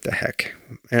 okay, what the heck?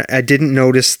 I didn't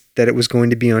notice that it was going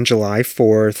to be on July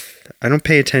 4th. I don't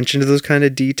pay attention to those kind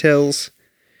of details,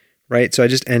 right? So I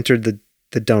just entered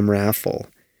the dumb raffle.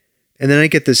 And then I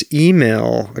get this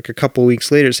email like a couple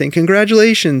weeks later saying,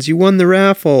 congratulations, you won the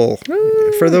raffle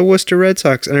for the Worcester Red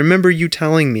Sox. And I remember you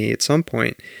telling me at some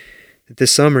point that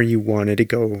this summer you wanted to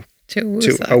go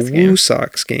to a Woo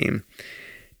Sox game.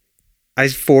 I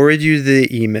forwarded you the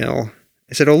email.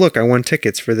 I said, oh, look, I won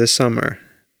tickets for this summer.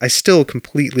 I still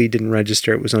completely didn't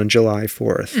register. It was on July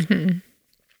 4th.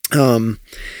 Mm-hmm.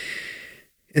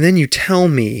 And then you tell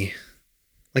me,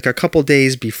 like a couple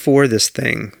days before this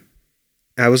thing,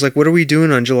 I was like, what are we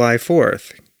doing on July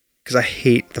 4th? Because I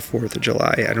hate the 4th of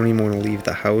July. I don't even want to leave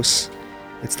the house.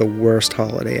 It's the worst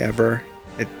holiday ever.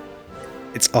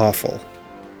 It's awful.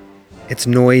 It's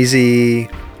noisy.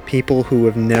 People who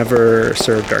have never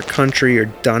served our country or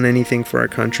done anything for our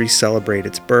country celebrate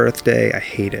its birthday. I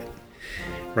hate it.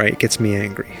 right? It gets me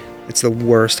angry. It's the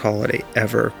worst holiday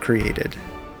ever created.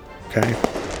 Okay?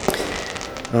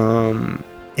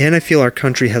 And I feel our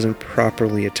country hasn't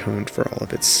properly atoned for all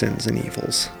of its sins and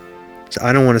evils. So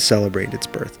I don't want to celebrate its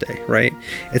birthday, right?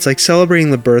 It's like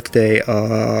celebrating the birthday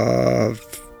of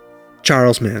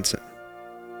Charles Manson.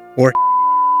 Or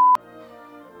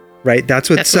right? That's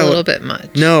a little bit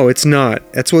much. No, it's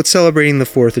not. That's what celebrating the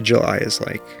 4th of July is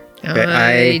like. Okay?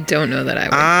 I don't know that I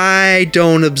would. I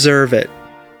don't observe it.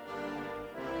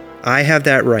 I have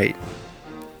that right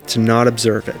to not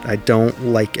observe it. I don't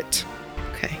like it.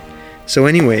 Okay. So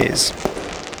anyways,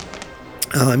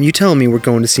 you tell me we're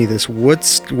going to see this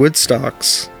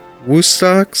Woostocks?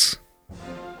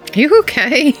 Are you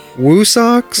okay?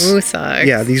 Woosocks?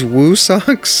 Yeah, these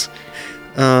Woosocks.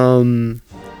 On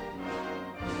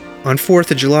 4th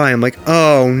of July, I'm like,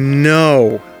 oh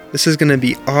no, this is going to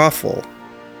be awful.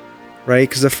 Right?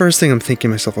 Because the first thing I'm thinking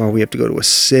to myself, oh, we have to go to a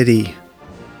city.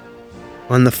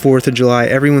 On the 4th of July,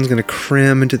 everyone's going to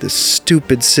cram into this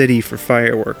stupid city for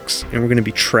fireworks, and we're going to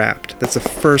be trapped. That's the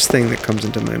first thing that comes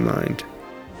into my mind.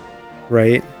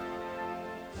 Right?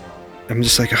 I'm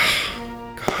just like,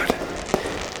 oh, God.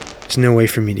 There's no way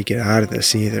for me to get out of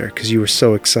this either, because you were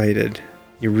so excited.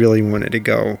 You really wanted to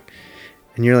go.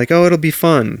 And you're like, oh, it'll be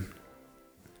fun.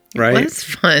 Right? It was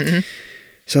fun.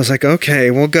 So I was like,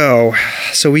 okay, we'll go.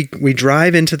 So we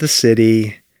drive into the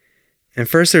city. And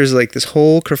first there's like this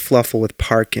whole kerfluffle with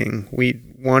parking. We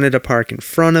wanted to park in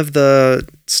front of the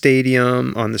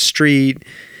stadium on the street.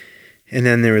 And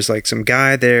then there was like some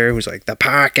guy there who was like, the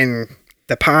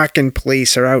parking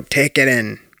police are out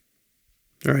ticketing.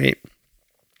 Right?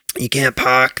 You can't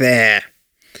park there.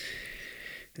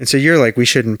 And so you're like, we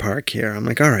shouldn't park here. I'm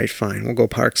like, all right, fine. We'll go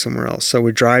park somewhere else. So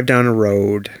we drive down a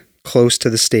road close to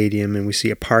the stadium and we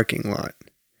see a parking lot.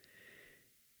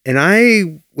 And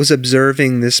I was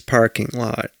observing this parking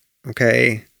lot,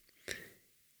 okay,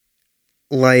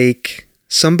 like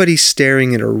somebody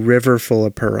staring at a river full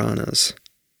of piranhas.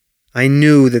 I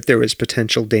knew that there was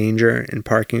potential danger in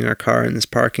parking our car in this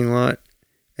parking lot.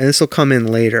 And this will come in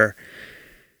later.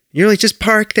 You're like, just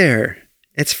park there.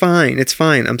 It's fine. It's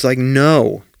fine. I'm like,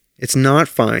 no, it's not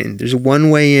fine. There's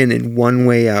one way in and one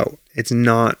way out. It's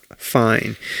not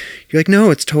fine. You're like,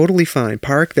 no, it's totally fine.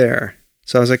 Park there.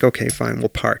 So I was like, okay, fine, we'll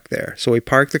park there. So we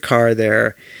parked the car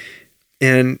there.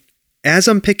 And as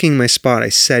I'm picking my spot, I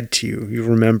said to you, you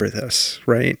remember this,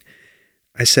 right?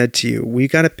 I said to you, we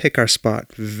got to pick our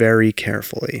spot very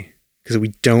carefully because we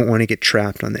don't want to get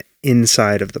trapped on the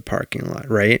inside of the parking lot,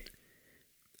 right?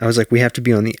 I was like, we have to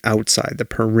be on the outside, the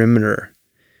perimeter,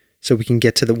 so we can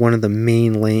get to one of the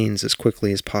main lanes as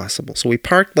quickly as possible. So we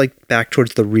parked like back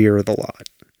towards the rear of the lot.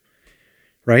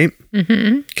 Right?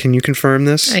 Mm-hmm. Can you confirm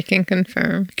this? I can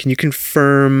confirm. Can you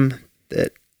confirm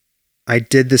that I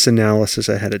did this analysis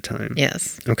ahead of time?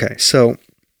 Yes. Okay, so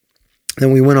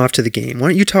then we went off to the game. Why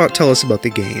don't you tell us about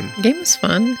the game? The game was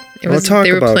fun. They were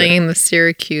playing the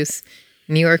Syracuse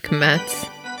New York Mets.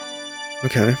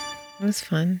 Okay. It was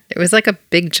fun. It was like a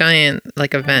big giant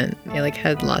like event. It like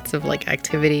had lots of like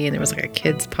activity, and there was like a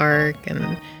kids park,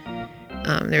 and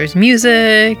there was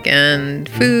music and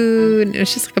food. It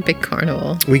was just like a big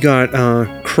carnival. We got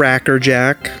Cracker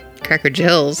Jills.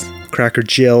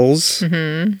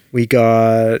 Mm-hmm. We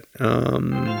got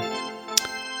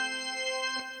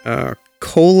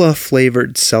cola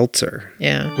flavored seltzer.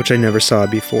 Yeah. Which I never saw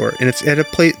before. And it's at a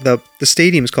place, the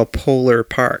stadium is called Polar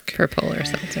Park. For Polar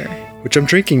Seltzer. Which I'm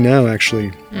drinking now,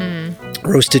 actually.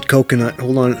 Roasted coconut.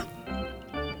 Hold on.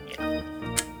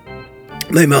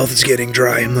 My mouth is getting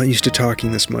dry. I'm not used to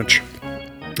talking this much.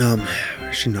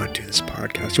 I should not do this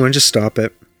podcast. You want to just stop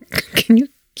it? Can you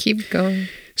keep going?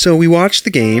 So we watched the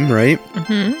game, right?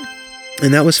 Mm-hmm.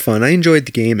 And that was fun. I enjoyed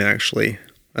the game, actually.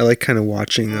 I like kind of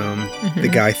watching the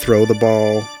guy throw the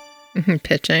ball. Mm-hmm.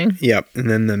 Pitching. Yep. And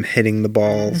then them hitting the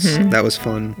balls. Mm-hmm. That was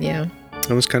fun. Yeah.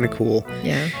 That was kind of cool.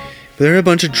 Yeah. But there are a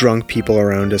bunch of drunk people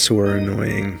around us who are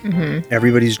annoying. Mm-hmm.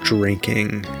 Everybody's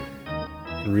drinking.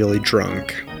 Really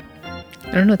drunk.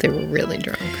 I don't know if they were really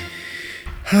drunk.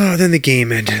 Oh, then the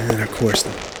game ended, and then, of course,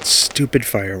 the stupid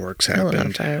fireworks happened. I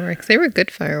love fireworks. They were good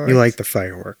fireworks. You like the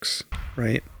fireworks,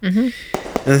 right? Mm-hmm.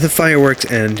 And the fireworks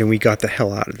end, and we got the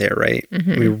hell out of there, right?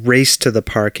 Mm-hmm. We raced to the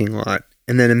parking lot,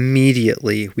 and then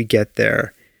immediately we get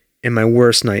there, and my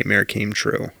worst nightmare came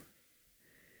true.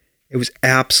 It was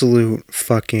absolute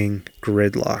fucking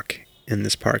gridlock in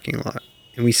this parking lot.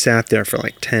 And we sat there for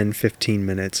like 10, 15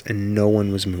 minutes, and no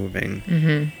one was moving.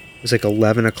 Mm-hmm. It was like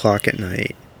 11 o'clock at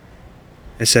night.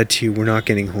 I said to you, we're not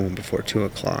getting home before 2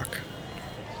 o'clock.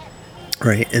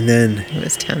 Right, and then... It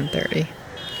was 10:30.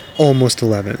 Almost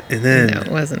 11. And then... No,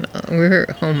 it wasn't. We were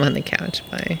home on the couch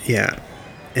by... Yeah.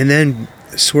 And then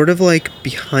sort of like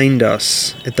behind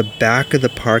us at the back of the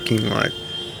parking lot,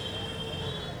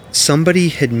 somebody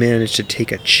had managed to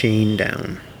take a chain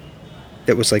down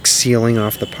that was like sealing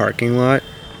off the parking lot,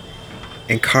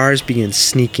 and cars began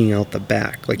sneaking out the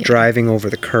back, like driving over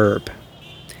the curb.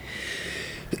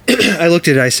 I looked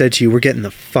at it, I said to you, we're getting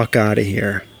the fuck out of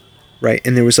here. Right?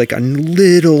 And there was like a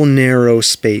little narrow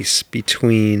space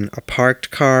between a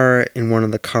parked car and one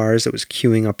of the cars that was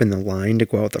queuing up in the line to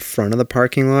go out the front of the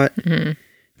parking lot. Mm-hmm.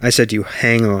 I said to you,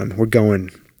 hang on, we're going.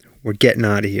 We're getting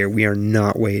out of here. We are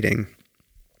not waiting.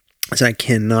 I said, I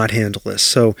cannot handle this.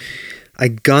 So I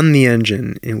gunned the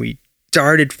engine and we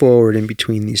darted forward in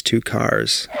between these two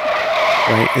cars.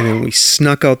 Right? And then we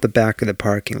snuck out the back of the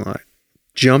parking lot,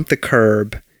 jumped the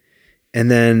curb, and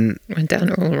then went down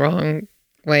the wrong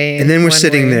way. And then we're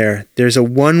sitting there. There's a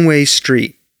one-way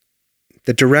street.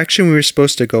 The direction we were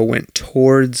supposed to go went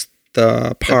towards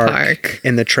the park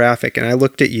and the traffic. And I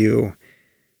looked at you.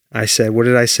 I said, what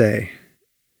did I say?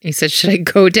 You said, should I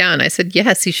go down? I said,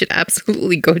 yes, you should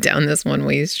absolutely go down this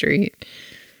one-way street.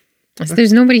 I said,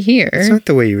 there's nobody here. That's not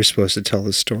the way you were supposed to tell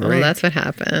the story. Well, that's what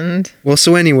happened. Well,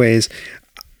 so anyways,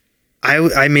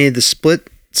 I made the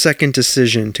split-second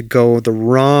decision to go the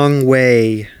wrong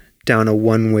way down a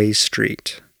one-way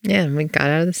street. Yeah, and we got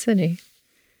out of the city.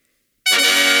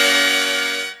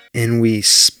 And we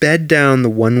sped down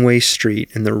the one-way street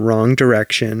in the wrong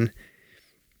direction.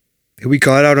 We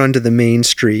got out onto the main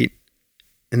street,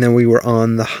 and then we were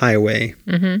on the highway.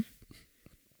 Mm-hmm.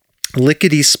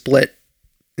 Lickety-split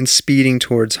and speeding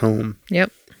towards home.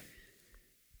 Yep.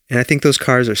 And I think those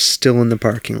cars are still in the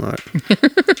parking lot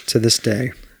to this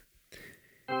day.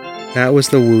 That was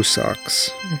the Woosocks.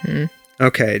 Mm-hmm.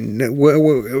 Okay,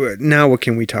 now what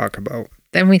can we talk about?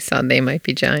 Then we saw They Might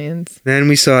Be Giants.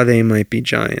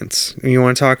 You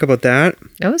want to talk about that?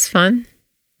 That was fun.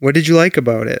 What did you like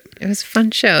about it? It was a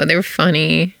fun show. They were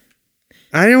funny.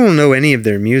 I don't know any of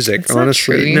their music, That's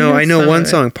honestly. No, I know one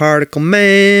song, Particle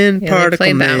Man,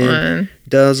 Particle Man. That one.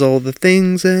 Does all the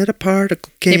things that a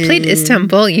particle can. They played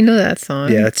Istanbul. You know that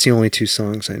song. Yeah, it's the only two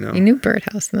songs I know. You knew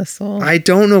Birdhouse in the Soul. I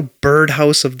don't know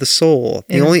Birdhouse of the Soul.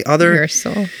 The only other Your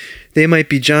Soul. They Might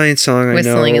Be Giant song I know.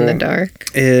 Whistling in the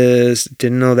Dark.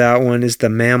 Didn't know that one, is the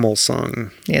Mammal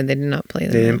song. Yeah, they did not play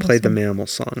the They didn't play the Mammal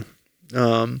song.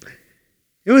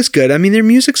 It was good. I mean, their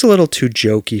music's a little too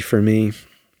jokey for me.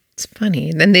 It's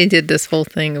funny. Then they did this whole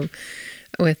thing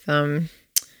with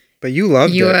But you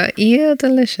loved it. Yeah,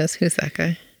 delicious. Who's that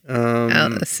guy?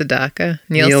 Sedaka.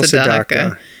 Neil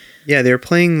Sedaka. Yeah, they were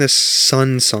playing this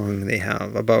sun song they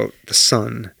have about the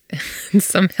sun. And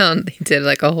somehow they did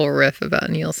like a whole riff about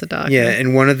Neil Sedaka. Yeah,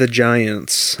 and one of the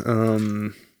giants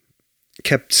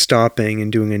kept stopping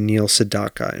and doing a Neil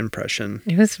Sedaka impression.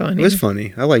 It was funny. It was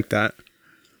funny. I like that.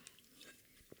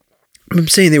 I'm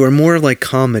saying they were more like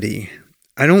comedy.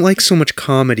 I don't like so much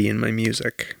comedy in my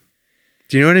music.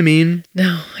 Do you know what I mean?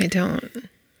 No, I don't.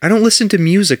 I don't listen to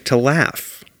music to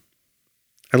laugh.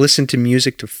 I listen to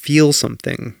music to feel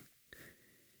something.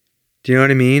 Do you know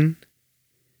what I mean?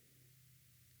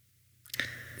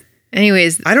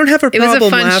 Anyways, I don't have a problem laughing. It was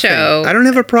a fun laughing. Show. I don't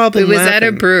have a problem laughing. It was at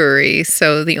a brewery,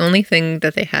 so the only thing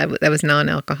that they had that was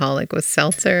non-alcoholic was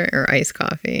seltzer or iced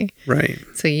coffee. Right.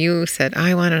 So you said,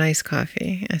 I want an iced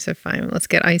coffee. I said, fine, let's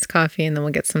get iced coffee and then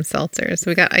we'll get some seltzer.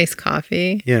 So we got iced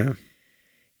coffee. Yeah.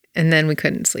 And then we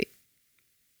couldn't sleep.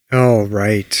 Oh,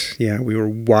 right. Yeah, we were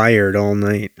wired all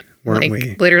night, weren't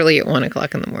we? Literally at 1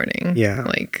 o'clock in the morning. Yeah.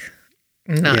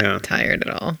 Not tired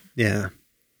at all. Yeah.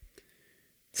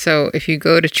 So if you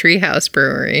go to Treehouse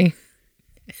Brewery,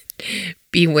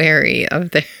 be wary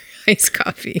of their iced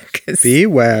coffee. Be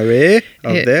wary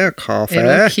of their coffee.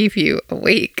 It'll keep you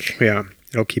awake. Yeah,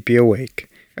 it'll keep you awake.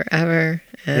 Forever.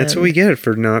 That's what we get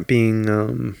for not being,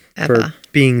 for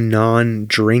being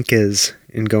non-drinkers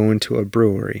and going to a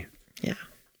brewery. Yeah.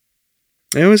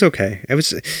 It was okay. It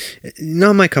was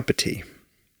not my cup of tea.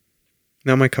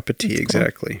 Not my cup of tea, that's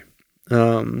exactly.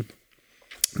 Cool.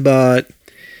 But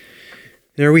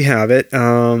there we have it.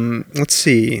 Let's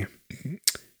see.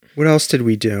 What else did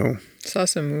we do? Saw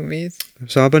some movies.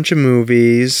 Saw a bunch of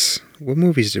movies. What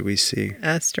movies did we see?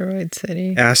 Asteroid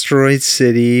City. Asteroid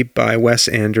City by Wes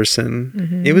Anderson.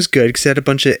 Mm-hmm. It was good because it had a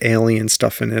bunch of alien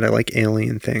stuff in it. I like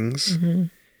alien things. Mm-hmm.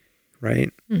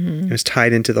 Right? Mm-hmm. It was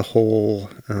tied into the whole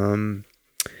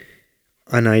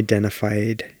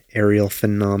unidentified aerial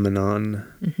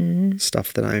phenomenon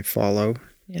stuff that I follow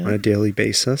on a daily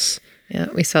basis. Yeah,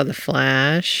 we saw The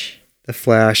Flash. The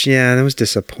Flash, yeah, that was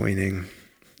disappointing.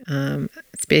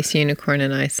 Space Unicorn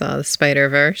and I saw The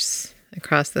Spider-Verse,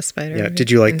 Across the Spider-Verse. Yeah,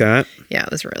 did you like that? Yeah,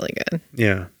 it was really good.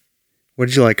 Yeah. What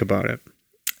did you like about it?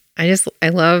 I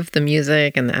love the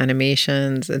music and the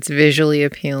animations. It's visually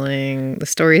appealing. The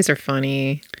stories are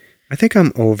funny. I think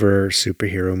I'm over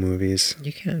superhero movies.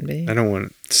 You can be. I don't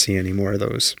want to see any more of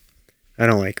those. I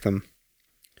don't like them.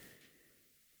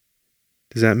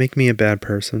 Does that make me a bad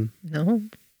person? No.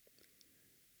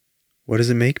 What does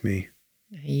it make me?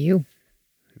 You.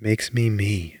 It makes me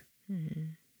me.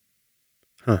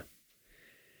 Huh.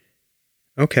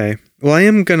 Okay. Well, I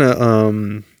am gonna,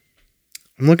 I'm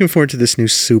looking forward to this new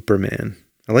Superman.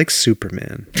 I like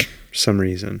Superman for some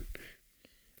reason.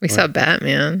 We saw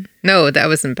Batman. No, that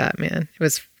wasn't Batman. It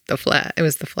was the Flash. It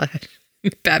was the Flash.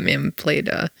 Batman played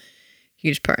a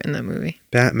huge part in that movie.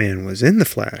 Batman was in the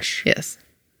Flash. Yes.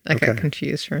 I got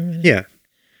confused for a minute. Yeah.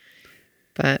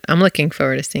 But I'm looking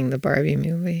forward to seeing the Barbie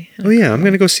movie. Oh, yeah. I'm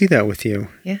going to go see that with you.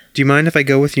 Yeah. Do you mind if I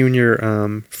go with you and your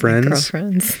friends? My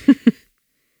girlfriends.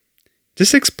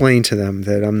 Just explain to them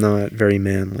that I'm not very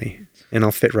manly, and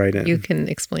I'll fit right in. You can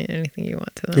explain anything you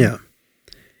want to them. Yeah.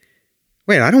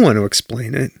 Wait, I don't want to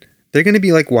explain it. They're going to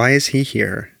be like, why is he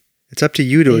here? It's up to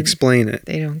you to explain it.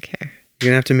 They don't care. You're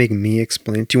going to have to make me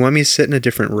explain. Do you want me to sit in a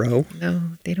different row?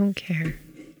 No, they don't care.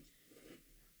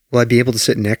 Will I be able to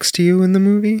sit next to you in the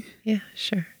movie? Yeah,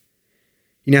 sure.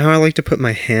 You know how I like to put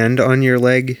my hand on your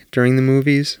leg during the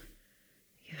movies?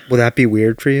 Yeah. Will that be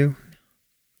weird for you?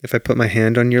 If I put my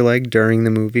hand on your leg during the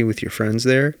movie with your friends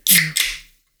there?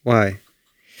 Why?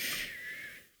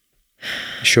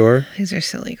 Sure? These are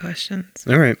silly questions.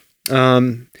 All right. We're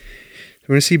going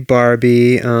to see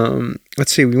Barbie.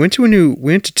 Let's see. We went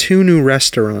to 2 new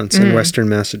restaurants in Western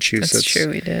Massachusetts. That's true,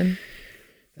 we did.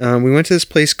 We went to this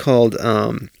place called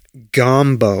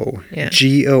Gombo. Yeah.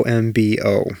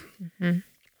 Gombo. Mm-hmm.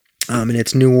 And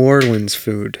it's New Orleans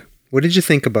food. What did you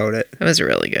think about it? It was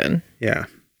really good. Yeah.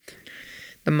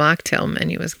 The mocktail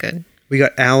menu was good. We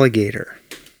got alligator.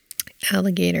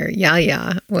 Alligator.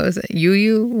 Yeah. What was it?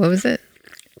 Yu. What was it?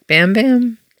 Bam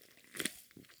Bam?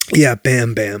 Yeah,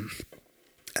 Bam Bam.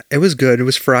 It was good. It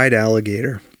was fried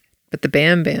alligator. But the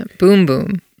Bam Bam. Boom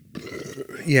Boom.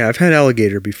 Yeah, I've had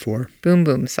alligator before. Boom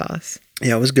Boom sauce.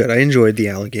 Yeah, it was good. I enjoyed the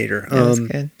alligator. That was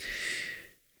good.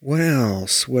 What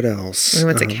else? We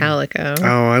went to Calico.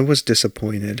 Oh, I was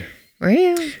disappointed. Were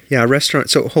you? Yeah, a restaurant.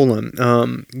 So, hold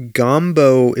on.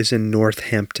 Gombo is in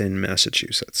Northampton,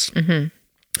 Massachusetts.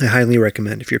 Mm-hmm. I highly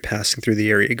recommend if you're passing through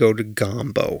the area, go to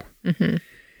Gombo. Mm-hmm.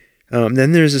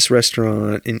 Then there's this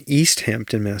restaurant in East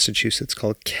Hampton, Massachusetts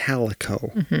called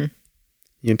Calico. Mm-hmm.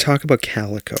 You can talk about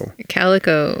Calico.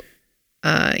 Calico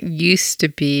used to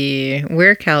be,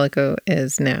 where Calico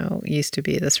is now, used to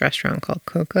be this restaurant called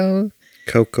Coco.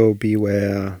 Coco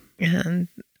Beware. And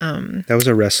that was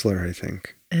a wrestler, I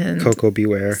think. And Coco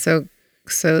Beware. So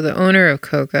the owner of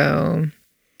Coco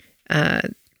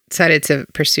decided to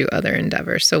pursue other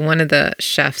endeavors. So one of the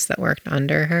chefs that worked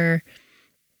under her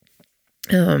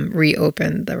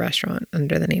reopened the restaurant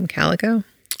under the name Calico.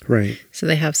 Right. So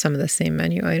they have some of the same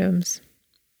menu items.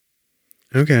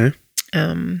 Okay.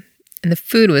 And the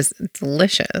food was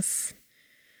delicious.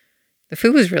 The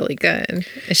food was really good.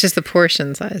 It's just the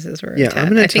portion sizes were. Yeah,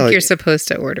 I think you're supposed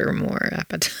to order more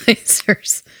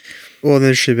appetizers. Well,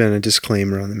 there should have been a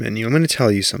disclaimer on the menu. I'm going to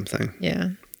tell you something. Yeah.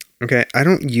 Okay. I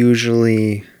don't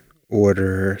usually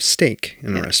order steak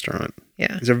in a restaurant.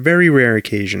 Yeah. It's a very rare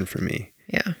occasion for me.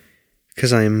 Yeah.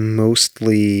 Because I'm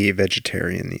mostly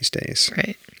vegetarian these days.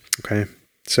 Right. Okay.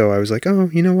 So I was like,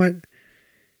 oh, you know what?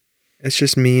 It's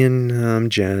just me and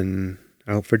Jen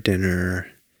out for dinner.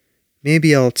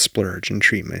 Maybe I'll splurge and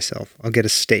treat myself. I'll get a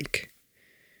steak.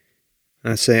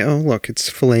 I say, oh, look, it's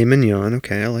filet mignon.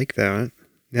 Okay, I like that.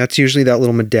 That's usually that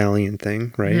little medallion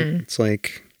thing, right? Mm-hmm. It's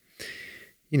like,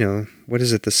 what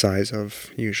is it the size of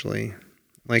usually?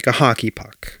 Like a hockey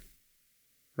puck,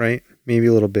 right? Maybe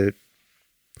a little bit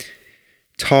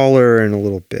taller and a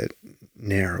little bit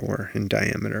narrower in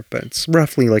diameter, but it's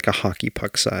roughly like a hockey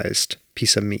puck sized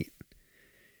piece of meat.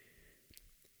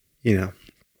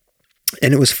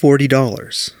 And it was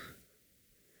 $40. I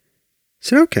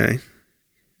said, okay.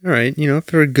 All right. If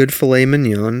they're a good filet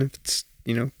mignon, if it's,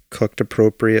 cooked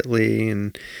appropriately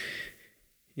and,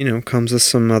 comes with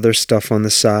some other stuff on the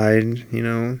side,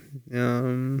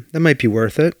 that might be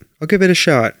worth it. I'll give it a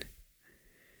shot.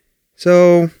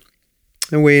 So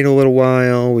I wait a little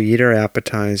while. We eat our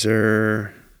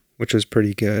appetizer, which was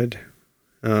pretty good.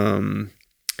 What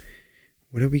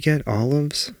did we get?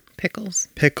 Olives?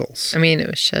 Pickles. I mean, it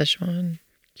was Szechuan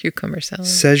cucumber salad.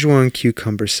 Szechuan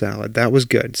cucumber salad. That was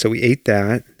good. So we ate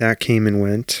that. That came and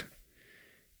went.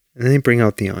 And then they bring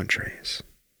out the entrees.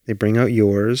 They bring out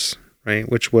yours, right?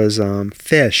 Which was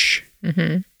fish.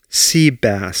 Mm-hmm. Sea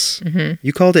bass.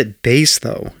 You called it bass,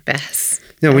 though. Bass.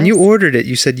 No, when you ordered it,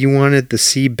 you said you wanted the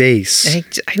sea bass. I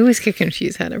always get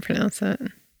confused how to pronounce that.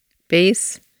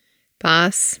 Bass.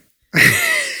 Bass.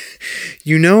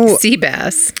 You know... Sea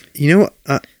bass. You know...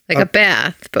 like a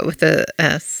bath, but with a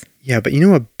S. Yeah, but you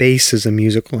know a bass is a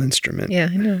musical instrument. Yeah,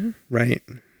 I know. Right.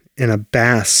 And a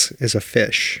bass is a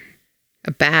fish.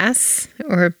 A bass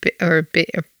or a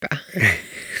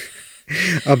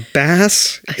A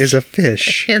bass is a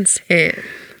fish. I can't say it.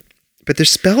 But they're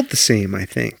spelled the same, I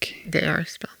think. They are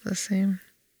spelled the same.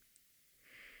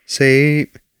 Say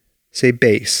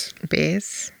bass.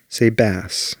 Bass. Say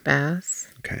bass. Bass.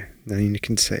 Okay, now you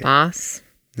can say it. Boss.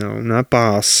 No, not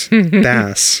boss.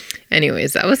 Bass.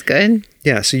 Anyways, that was good.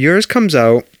 Yeah, so yours comes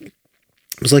out.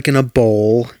 It was like in a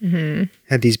bowl.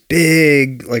 Had these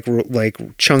big, like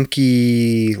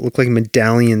chunky, looked like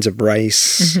medallions of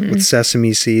rice with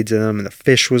sesame seeds in them, and the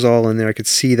fish was all in there. I could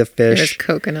see the fish. It was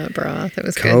coconut broth. It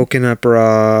was coconut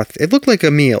broth. It looked like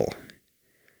a meal.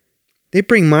 They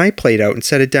bring my plate out and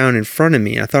set it down in front of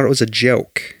me. I thought it was a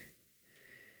joke.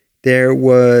 There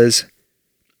was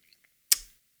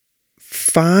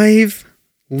 5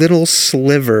 little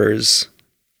slivers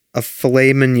of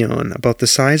filet mignon about the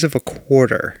size of a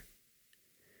quarter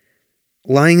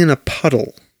lying in a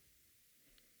puddle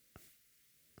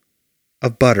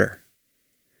of butter.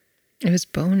 It was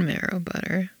bone marrow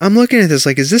butter. I'm looking at this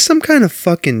like, is this some kind of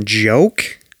fucking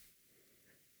joke?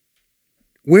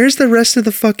 Where's the rest of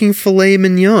the fucking filet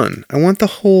mignon? I want the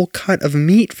whole cut of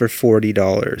meat for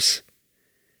 $40.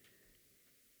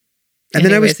 And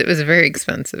Anyways, it was a very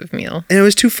expensive meal. And I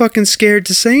was too fucking scared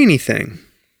to say anything.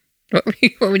 What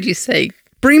would you say?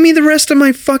 Bring me the rest of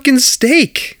my fucking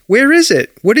steak. Where is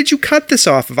it? What did you cut this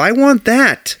off of? I want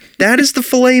that. That is the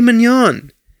filet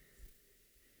mignon.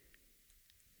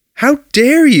 How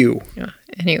dare you? Yeah,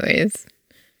 anyways.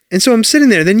 And so I'm sitting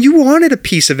there. Then you wanted a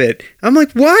piece of it. I'm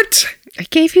like, what? I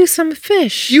gave you some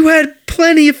fish. You had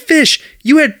plenty of fish.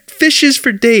 You had fishes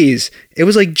for days. It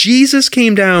was like Jesus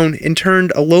came down and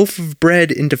turned a loaf of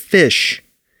bread into fish.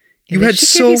 You had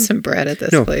give you some bread at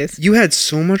this place. You had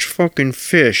so much fucking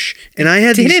fish, and I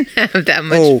had. Didn't have that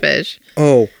much fish.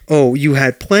 You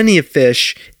had plenty of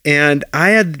fish, and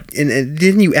I had. And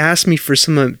then you asked me for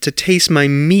some to taste my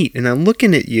meat, and I'm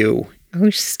looking at you. Oh,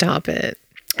 stop it!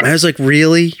 I was like,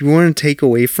 really? You want to take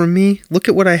away from me? Look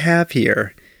at what I have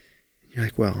here. You're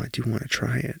like, well, I do want to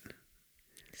try it.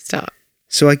 Stop.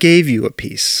 So I gave you a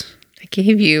piece. I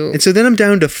gave you. And so then I'm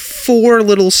down to 4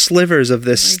 little slivers of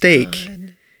this steak. God.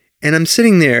 And I'm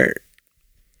sitting there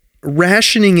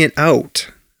rationing it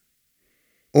out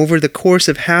over the course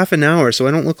of half an hour so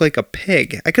I don't look like a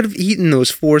pig. I could have eaten those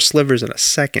 4 slivers in a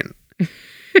second.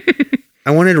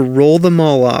 I wanted to roll them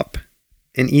all up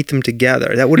and eat them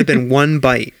together. That would have been one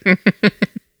bite.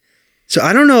 So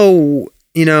I don't know,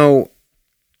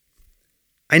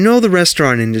 I know the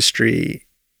restaurant industry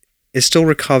is still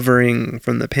recovering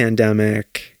from the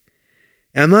pandemic.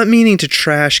 And I'm not meaning to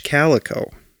trash Calico.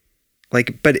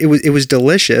 But it was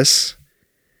delicious.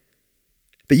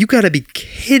 But you got to be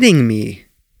kidding me.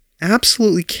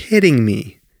 Absolutely kidding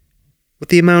me with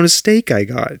the amount of steak I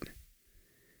got.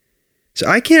 So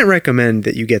I can't recommend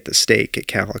that you get the steak at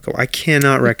Calico. I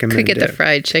cannot recommend it. Could get the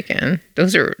fried chicken.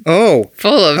 Those are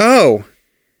full of... Oh,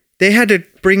 they had to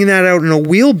bring that out in a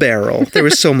wheelbarrow. There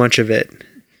was so much of it.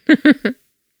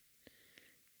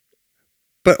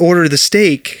 But order the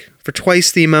steak for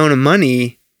twice the amount of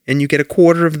money and you get a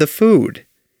quarter of the food.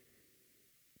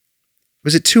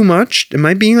 Was it too much? Am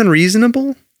I being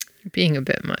unreasonable? Being a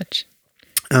bit much.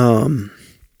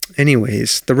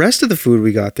 Anyways, the rest of the food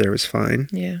we got there was fine.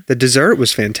 Yeah. The dessert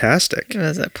was fantastic. It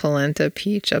was a polenta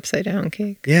peach upside down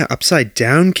cake. Yeah, upside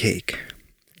down cake.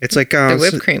 It's like the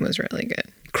whipped cream was really good.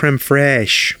 Creme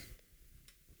fraiche.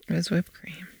 It was whipped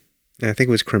cream. I think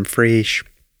it was creme fraiche.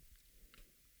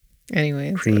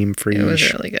 Anyways, cream fraiche. It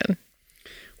was really good.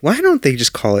 Why don't they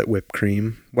just call it whipped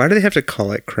cream? Why do they have to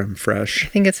call it creme fraiche? I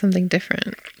think it's something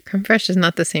different. Creme fraiche is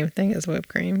not the same thing as whipped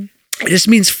cream. It just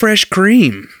means fresh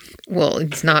cream. Well,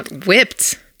 it's not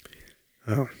whipped.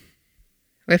 Oh.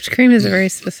 Whipped cream is a very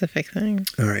specific thing.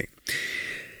 All right.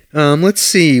 Let's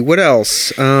see. What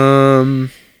else?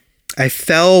 I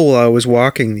fell while I was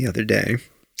walking the other day.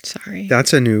 Sorry.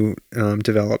 That's a new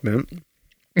development.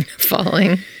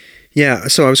 Falling. Yeah.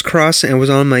 So I was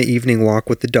on my evening walk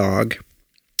with the dog.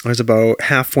 I was about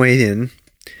halfway in,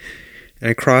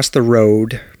 and I crossed the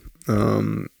road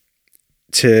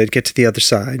to get to the other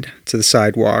side, to the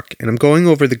sidewalk, and I'm going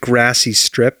over the grassy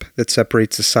strip that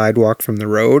separates the sidewalk from the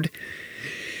road.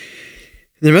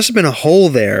 There must have been a hole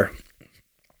there,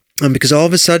 because all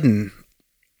of a sudden,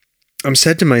 I'm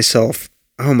said to myself,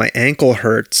 oh, my ankle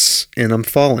hurts and I'm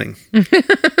falling.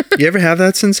 You ever have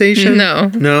that sensation? No.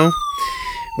 No?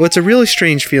 Well, it's a really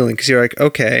strange feeling because you're like,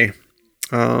 okay,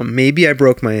 maybe I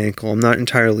broke my ankle. I'm not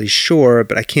entirely sure,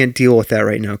 but I can't deal with that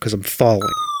right now because I'm falling.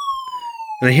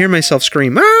 And I hear myself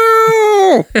scream,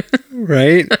 "Oh!"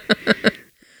 Right?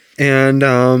 And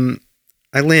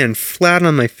I land flat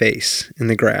on my face in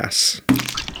the grass,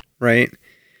 right?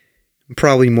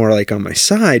 Probably more like on my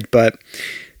side,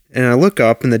 and I look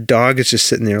up and the dog is just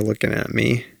sitting there looking at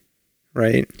me,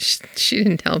 right? She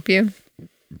didn't help you?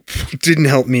 Didn't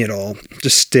help me at all.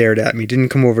 Just stared at me. Didn't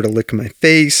come over to lick my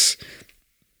face.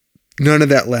 None of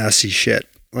that lassie shit.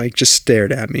 Like, just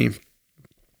stared at me.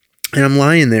 And I'm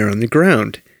lying there on the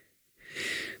ground.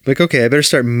 Like, okay, I better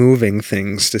start moving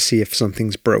things to see if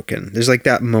something's broken. There's like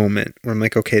that moment where I'm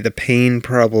like, okay, the pain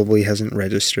probably hasn't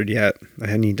registered yet.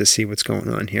 I need to see what's going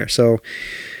on here. So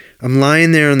I'm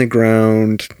lying there on the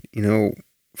ground,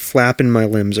 flapping my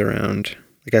limbs around.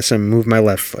 Like I said, move my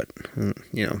left foot,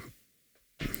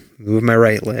 move my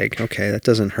right leg. Okay, that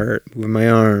doesn't hurt. Move my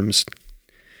arms,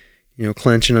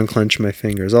 clench and unclench my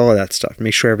fingers, all of that stuff.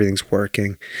 Make sure everything's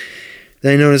working.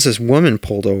 Then I noticed this woman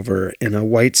pulled over in a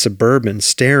white Suburban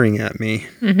staring at me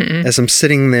as I'm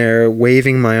sitting there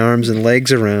waving my arms and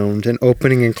legs around and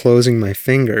opening and closing my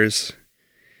fingers.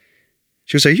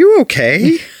 She was like, "Are you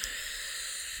okay?"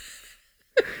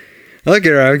 I look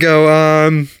at her, I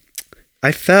go,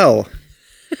 I fell.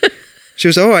 She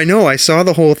goes, "Oh, I know, I saw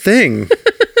the whole thing."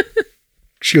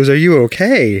 She goes, "Are you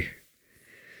okay?"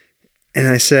 And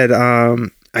I said,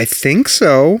 "I think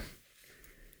so.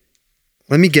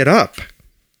 Let me get up."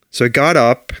 So I got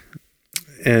up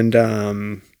and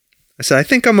I said, "I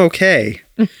think I'm okay."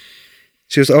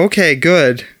 She goes, "Okay,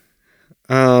 good."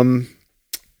 And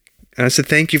I said,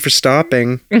 "Thank you for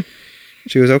stopping."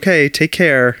 She goes, "Okay, take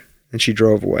care." And she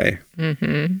drove away.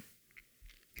 Mm-hmm.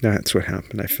 That's what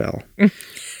happened. I fell.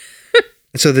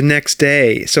 So the next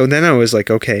day, then I was like,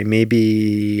 okay,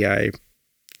 maybe I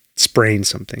sprained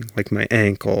something, like my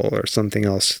ankle or something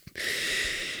else.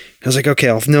 I was like, okay,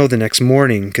 I'll know the next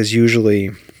morning because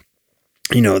usually,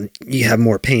 you have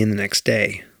more pain the next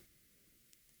day.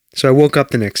 So I woke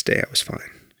up the next day. I was fine.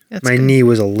 My knee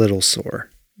was a little sore,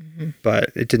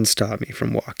 but it didn't stop me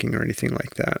from walking or anything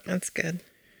like that. That's good.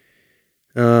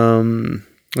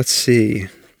 Let's see.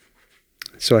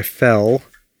 So I fell.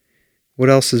 What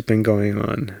else has been going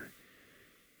on?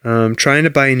 Trying to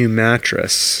buy a new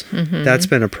mattress. That's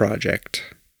been a project.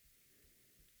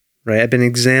 Right? I've been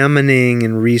examining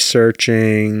and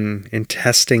researching and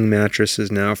testing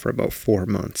mattresses now for about 4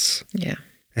 months. Yeah.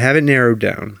 I have it narrowed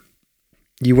down.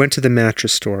 You went to the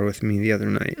mattress store with me the other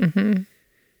night.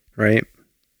 Right?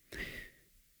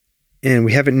 And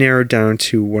we have it narrowed down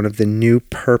to one of the new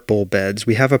purple beds.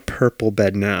 We have a purple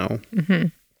bed now.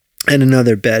 And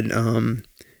another bed.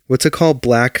 What's it called?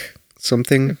 Black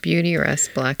something? Beauty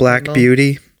Rest Black Label.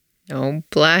 Beauty? No,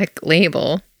 Black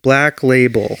Label. Black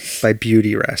Label by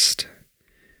Beauty Rest.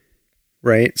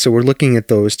 Right? So we're looking at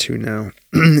those two now.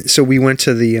 So we went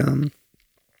to the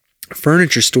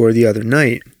furniture store the other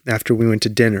night after we went to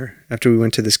dinner. After we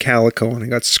went to this Calico and I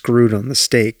got screwed on the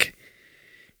steak.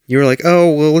 You were like,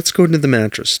 "Oh, well, let's go to the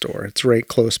mattress store. It's right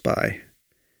close by."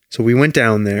 So we went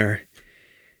down there.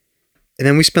 And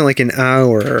then we spent like an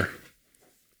hour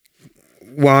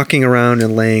walking around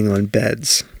and laying on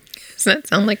beds. Does that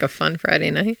sound like a fun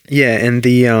Friday night? Yeah, and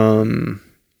the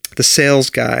sales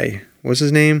guy, what's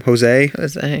his name? Jose?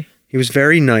 He was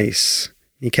very nice.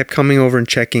 He kept coming over and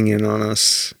checking in on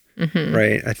us,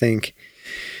 right? I think.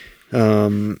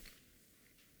 And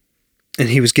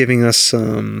he was giving us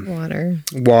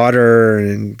water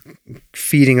and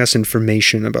feeding us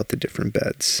information about the different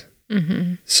beds.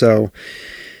 So,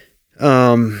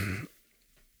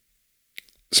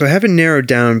 so I have it narrowed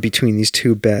down between these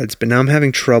two beds, but now I'm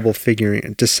having trouble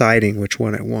deciding which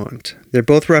one I want. They're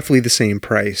both roughly the same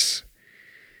price.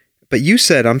 But you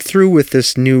said I'm through with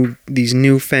these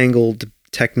newfangled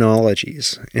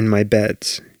technologies in my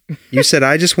beds. You said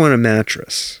I just want a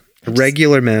mattress, a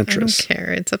regular mattress. I don't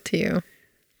care. It's up to you.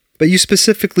 But you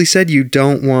specifically said you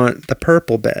don't want the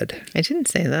purple bed. I didn't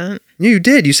say that. You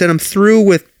did. You said I'm through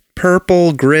with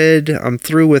purple grid. I'm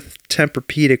through with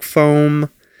Tempur-Pedic foam.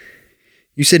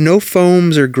 You said no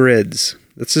foams or grids.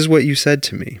 This is what you said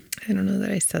to me. I don't know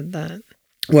that I said that.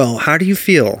 Well, how do you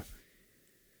feel?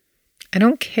 I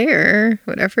don't care.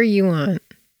 Whatever you want.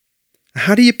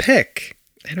 How do you pick?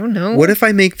 I don't know. What if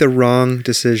I make the wrong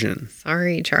decision?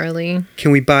 Sorry, Charlie.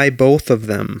 Can we buy both of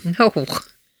them? No.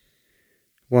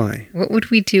 Why? What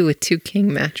would we do with 2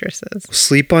 king mattresses?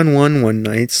 Sleep on one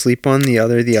night, sleep on the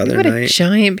other other night. What a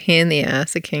giant pain in the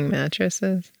ass a king mattress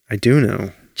is. I do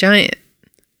know. Giant.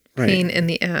 Right. Pain in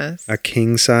the ass. A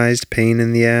king-sized pain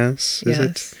in the ass, is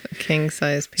Yes, a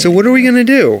king-sized pain. So what are we going to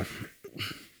do?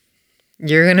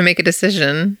 You're going to make a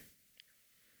decision.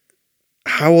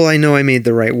 How will I know I made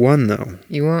the right one, though?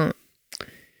 You won't.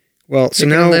 Well, so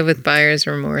You're now... gonna live with buyer's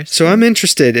remorse. So I'm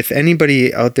interested, if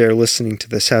anybody out there listening to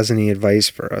this has any advice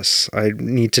for us. I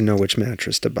need to know which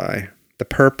mattress to buy. The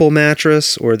purple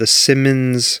mattress or the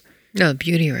Simmons... No,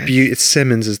 Beauty Rest. It's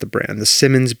Simmons is the brand. The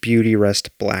Simmons Beauty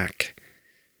Rest Black.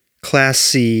 Class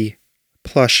C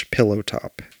plush pillow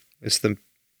top is the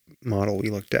model we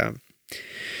looked at.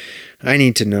 I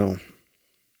need to know.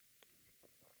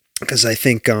 Because I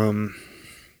think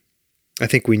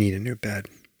we need a new bed.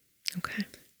 Okay.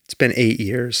 It's been 8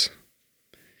 years.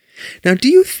 Now, do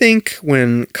you think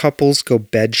when couples go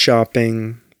bed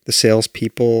shopping, the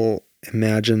salespeople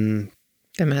imagine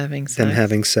them having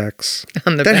sex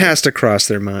on the bed? That has to cross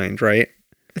their mind, right?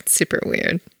 It's super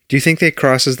weird. Do you think that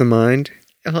crosses the mind?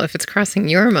 Well, if it's crossing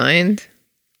your mind.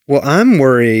 Well, I'm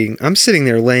worrying. I'm sitting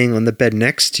there laying on the bed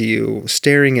next to you,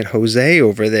 staring at Jose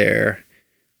over there,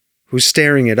 who's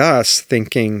staring at us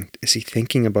thinking, is he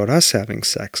thinking about us having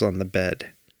sex on the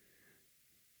bed?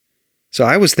 So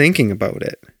I was thinking about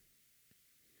it.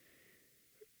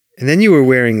 And then you were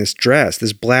wearing this dress,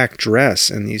 this black dress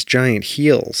and these giant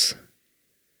heels.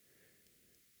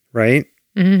 Right?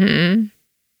 Mm-hmm.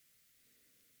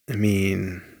 I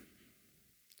mean,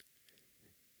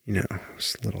 it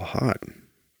was a little hot.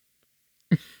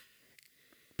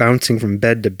 Bouncing from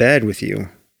bed to bed with you.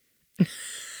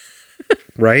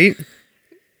 Right? You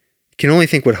can only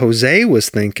think what Jose was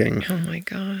thinking. Oh my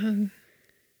God.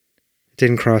 It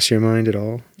didn't cross your mind at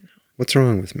all? No. What's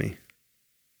wrong with me?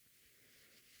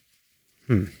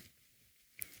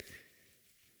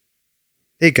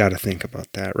 They got to think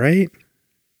about that, right?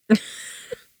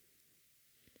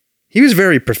 He was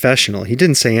very professional. He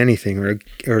didn't say anything or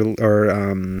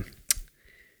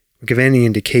give any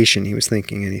indication he was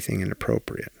thinking anything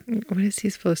inappropriate. What is he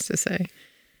supposed to say?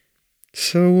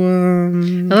 So, I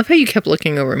love how you kept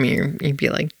looking over me. You'd be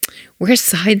like, we're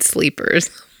side sleepers.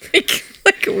 like,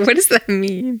 what does that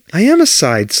mean? I am a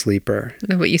side sleeper.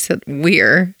 No, but you said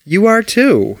we're. You are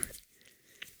too.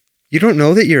 You don't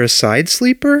know that you're a side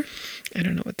sleeper? I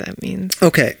don't know what that means.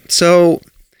 Okay, so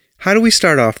how do we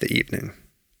start off the evening?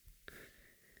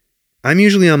 I'm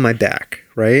usually on my back,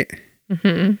 right?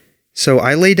 Mm-hmm. So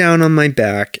I lay down on my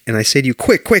back and I say to you,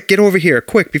 quick, get over here,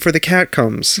 quick, before the cat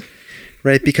comes.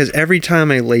 Right? Because every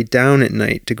time I lay down at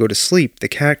night to go to sleep, the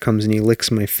cat comes and he licks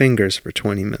my fingers for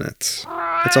 20 minutes.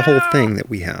 It's a whole thing that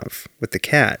we have with the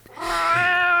cat.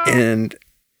 And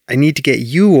I need to get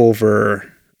you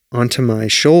over onto my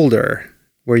shoulder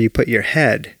where you put your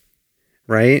head,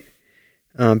 right?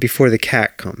 Before the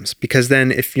cat comes. Because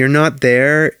then if you're not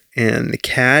there and the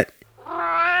cat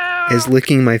is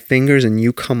licking my fingers and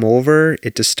you come over,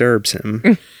 it disturbs him.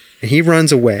 And he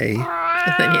runs away.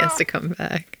 And then he has to come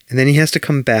back. And then he has to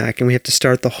come back and we have to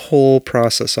start the whole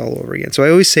process all over again. So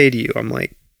I always say to you, I'm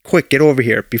like, quick, get over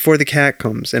here before the cat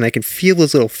comes. And I can feel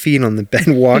his little feet on the bed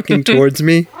walking towards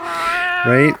me.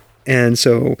 Right? And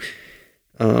so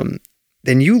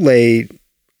then you lay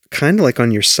kind of like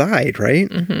on your side, right?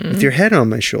 Mm-hmm. With your head on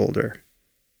my shoulder.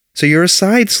 So you're a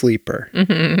side sleeper.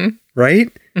 Mm-hmm.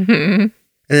 Right? Mm-hmm. And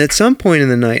at some point in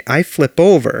the night, I flip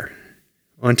over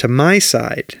onto my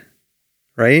side,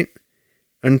 right?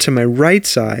 Onto my right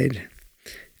side.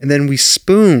 And then we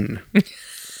spoon.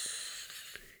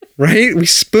 Right? We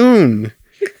spoon.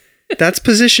 That's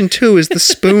position 2 is the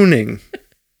spooning.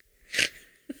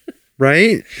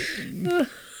 Right?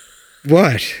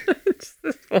 What? It's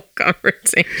this whole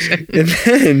conversation. And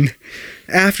then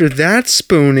after that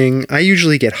spooning, I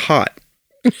usually get hot.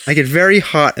 I get very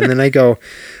hot and then I go,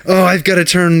 oh, I've got to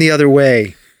turn the other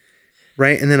way.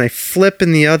 Right? And then I flip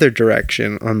in the other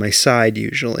direction on my side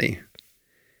usually.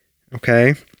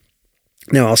 Okay?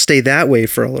 Now I'll stay that way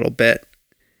for a little bit.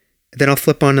 Then I'll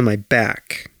flip onto my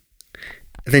back.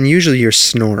 And then usually you're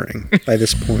snoring by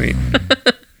this point.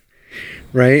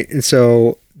 Right? And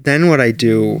so then what I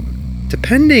do,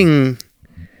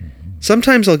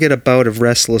 sometimes I'll get a bout of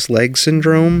restless leg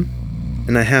syndrome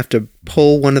and I have to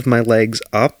pull one of my legs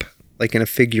up, like in a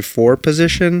figure 4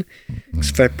 position.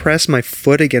 Because if I press my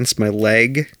foot against my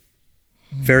leg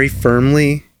very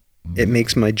firmly, it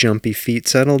makes my jumpy feet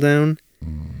settle down.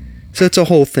 So it's a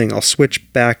whole thing. I'll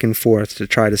switch back and forth to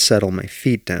try to settle my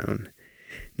feet down.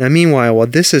 Now, meanwhile, while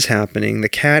this is happening, the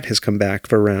cat has come back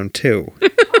for round 2.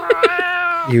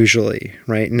 Usually,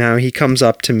 right? Now he comes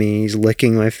up to me, he's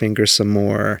licking my fingers some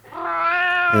more.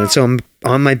 And so I'm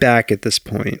on my back at this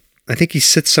point. I think he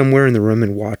sits somewhere in the room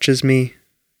and watches me.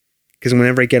 Because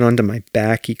whenever I get onto my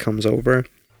back, he comes over.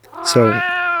 So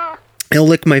He'll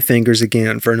lick my fingers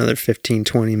again for another 15,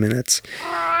 20 minutes.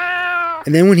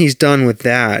 And then when he's done with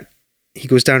that, he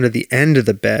goes down to the end of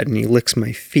the bed and he licks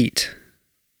my feet.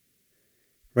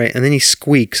 Right? And then he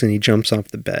squeaks and he jumps off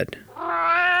the bed.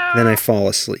 Then I fall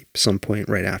asleep some point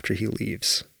right after he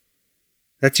leaves.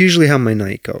 That's usually how my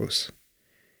night goes.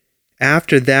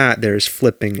 After that, there's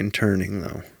flipping and turning,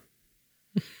 though.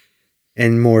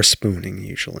 And more spooning,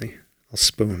 usually. I'll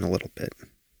spoon a little bit.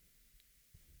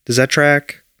 Does that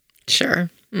track? Sure.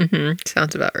 Mm-hmm.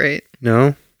 Sounds about right.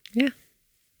 No? Yeah.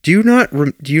 Do you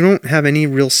don't have any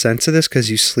real sense of this because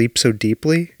you sleep so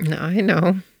deeply? No, I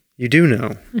know. You do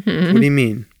know? Mm-hmm. What do you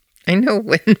mean? I know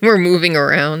when we're moving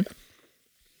around.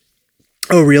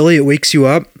 Oh, really? It wakes you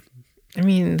up? I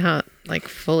mean, not like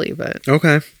fully, but...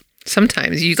 Okay.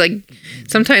 Sometimes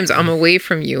sometimes I'm away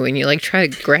from you and you like try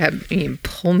to grab me and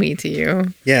pull me to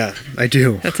you. Yeah, I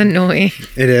do. That's annoying.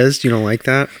 It is? You don't like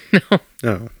that? No.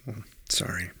 Oh, well,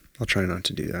 sorry. I'll try not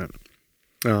to do that.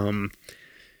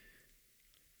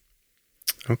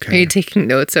 Okay. Are you taking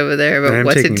notes over there about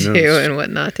what to do and what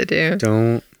not to do?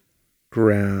 Don't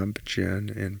grab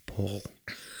Jen and pull.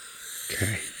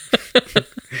 Okay.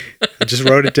 I just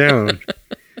wrote it down.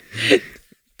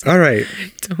 All right.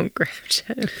 Don't grab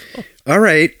Jen and pull. All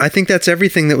right. I think that's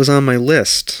everything that was on my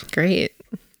list. Great.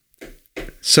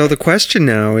 So the question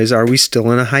now is, are we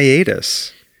still in a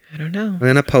hiatus? I don't know. I'm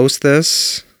going to post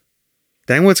this.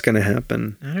 Then what's going to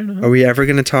happen? I don't know. Are we ever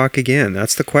going to talk again?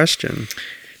 That's the question.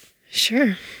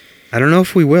 Sure. I don't know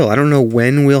if we will. I don't know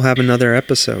when we'll have another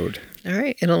episode. All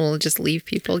right. It'll just leave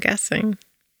people guessing.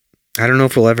 I don't know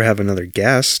if we'll ever have another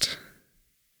guest.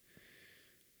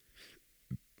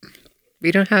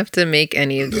 We don't have to make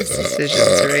any of these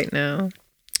decisions right now.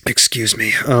 Excuse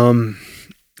me.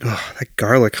 That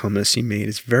garlic hummus you made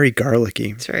is very garlicky.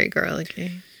 It's very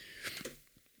garlicky.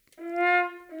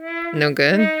 No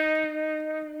good?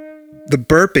 The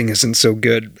burping isn't so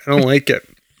good. I don't like it.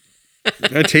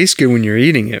 It tastes good when you're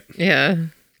eating it. Yeah.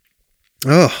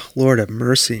 Oh, Lord have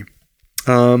mercy.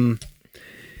 Okay,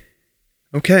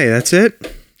 that's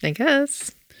it? I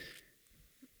guess.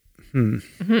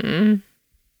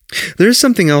 There's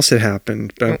something else that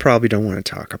happened, but I probably don't want to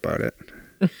talk about it.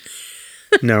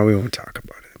 No, we won't talk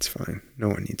about it. It's fine. No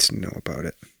one needs to know about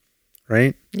it.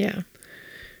 Right? Yeah.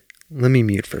 Let me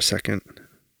mute for a second.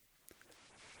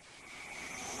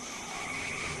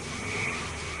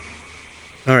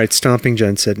 All right, Stomping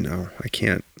Jen said no. I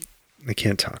can't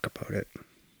talk about it.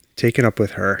 Take it up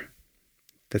with her.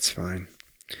 That's fine.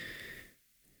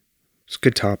 It's a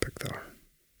good topic, though.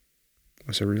 It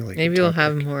was a really Maybe good we'll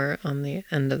topic. have more on the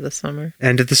end of the summer.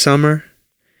 End of the summer?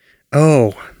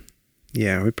 Oh,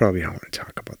 yeah, we probably don't want to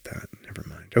talk about that. Never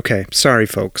mind. Okay, sorry,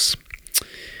 folks.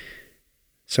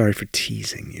 Sorry for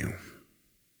teasing you.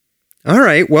 All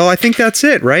right, well, I think that's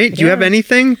it, right? Do you have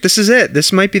anything? This is it.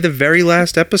 This might be the very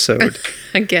last episode.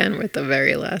 Again, with the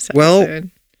very last episode. Well,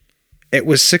 it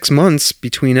was 6 months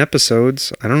between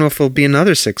episodes. I don't know if it'll be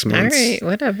another 6 months. All right,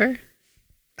 whatever.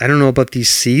 I don't know about these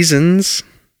seasons.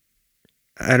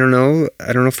 I don't know.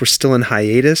 I don't know if we're still in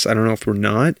hiatus. I don't know if we're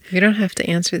not. You don't have to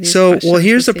answer these questions. So, well,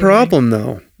 here's the problem,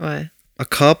 though. What? A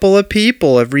couple of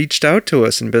people have reached out to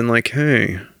us and been like,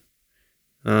 hey,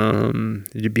 would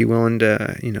you be willing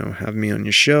to, have me on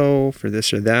your show for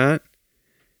this or that?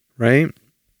 Right?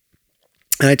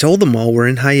 And I told them all we're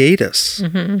in hiatus.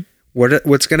 Mm-hmm.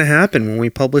 What's going to happen when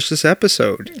we publish this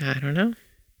episode? I don't know.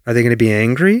 Are they going to be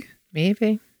angry?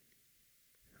 Maybe.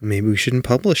 Maybe we shouldn't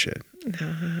publish it.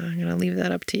 I'm going to leave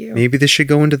that up to you. Maybe this should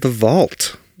go into the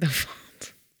vault. The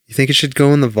vault. You think it should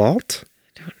go in the vault?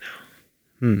 I don't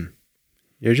know.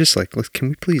 You're just like, can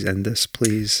we please end this,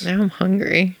 please? Now I'm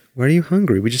hungry. Why are you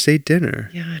hungry? We just ate dinner.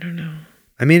 Yeah, I don't know.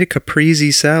 I made a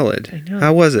caprese salad. I know.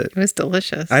 How was it? It was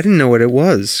delicious. I didn't know what it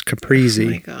was. Caprese. Oh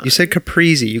my God. You said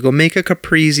caprese. You go make a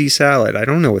caprese salad. I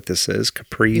don't know what this is.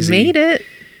 Caprese. You made it.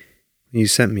 You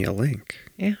sent me a link.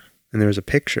 Yeah. And there was a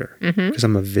picture because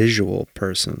I'm a visual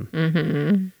person.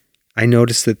 Mm-hmm. I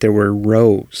noticed that there were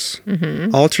rows,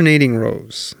 alternating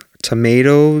rows,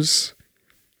 tomatoes,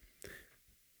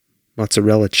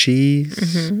 mozzarella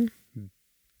cheese,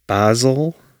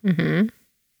 basil, and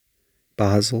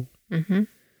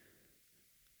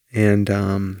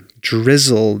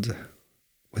drizzled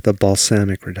with a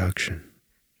balsamic reduction.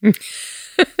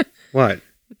 What?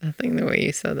 Nothing. The way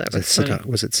you said that was funny.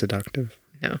 Was it seductive?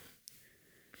 No.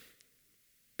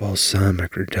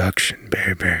 Balsamic reduction,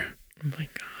 baby. Oh my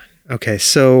God. Okay,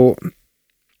 so,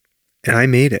 and I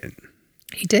made it.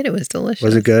 You did. It was delicious.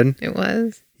 Was it good? It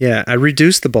was. Yeah, I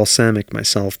reduced the balsamic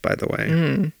myself, by the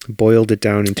way. Boiled it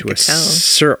down into a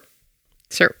syrup.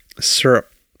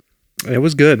 Syrup. It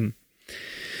was good.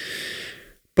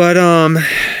 But,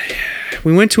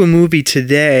 we went to a movie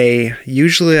today.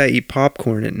 Usually I eat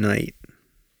popcorn at night.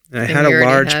 I had a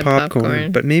large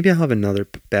popcorn, but maybe I'll have another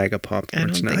bag of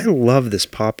popcorn tonight. I love this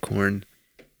popcorn.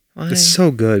 Why? It's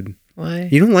so good. Why?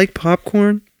 You don't like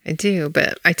popcorn? I do,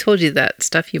 but I told you that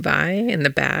stuff you buy in the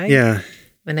bag. Yeah.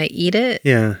 When I eat it,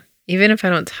 even if I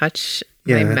don't touch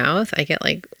my mouth, I get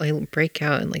like break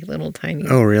out in like little tiny.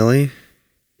 Oh, really?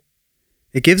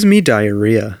 It gives me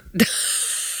diarrhea.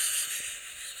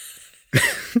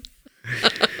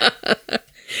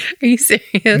 Are you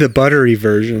serious? The buttery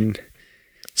version.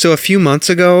 So a few months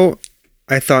ago,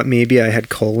 I thought maybe I had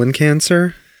colon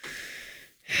cancer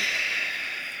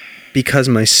because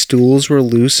my stools were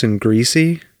loose and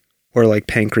greasy, or like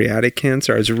pancreatic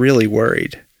cancer. I was really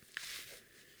worried.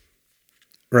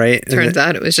 Right? Turns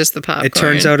out it was just the popcorn. It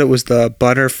turns out it was the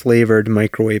butter-flavored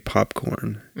microwave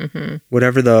popcorn. Mm-hmm.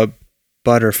 Whatever the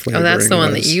butter flavoring was. Oh, that's the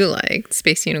one that you liked.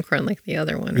 Space Unicorn like the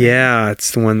other one. Right? Yeah,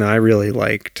 it's the one that I really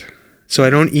liked. So I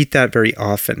don't eat that very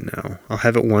often now. I'll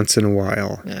have it once in a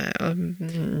while.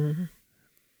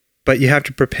 But you have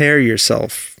to prepare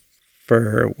yourself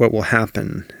for what will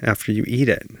happen after you eat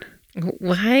it.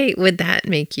 Why would that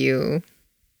make you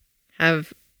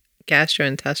have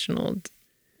gastrointestinal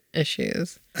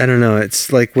issues? I don't know.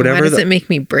 It's like whatever. Why does it make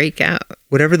me break out?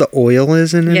 Whatever the oil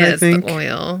is in it, I think. It's the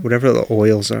oil. Whatever the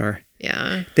oils are.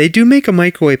 Yeah. They do make a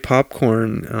microwave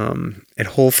popcorn at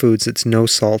Whole Foods. It's no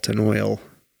salt and oil.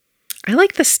 I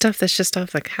like the stuff that's just off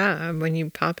the cob when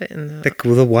you pop it in the...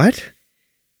 The what?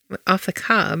 Off the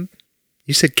cob.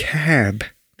 You said cab.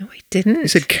 No, I didn't. You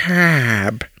said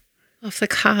cab. Off the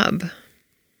cob.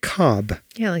 Cob.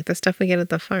 Yeah, like the stuff we get at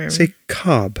the farm. Say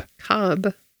cob.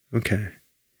 Cob. Okay.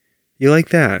 You like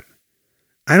that?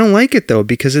 I don't like it though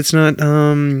because it's not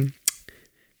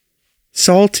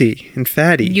salty and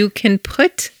fatty. You can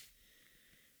put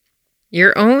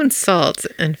your own salt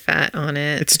and fat on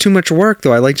it. It's too much work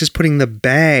though. I like just putting the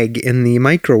bag in the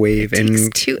microwave it takes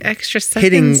and 2 extra seconds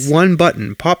hitting one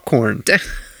button, popcorn.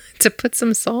 To put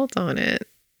some salt on it.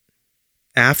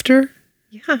 After?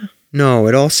 Yeah. No,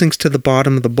 it all sinks to the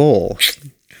bottom of the bowl.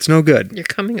 It's no good. You're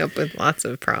coming up with lots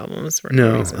of problems. For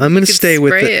no, I'm going to stay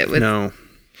with it with no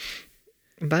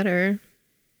butter.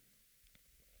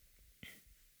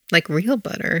 Like real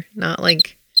butter, not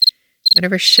like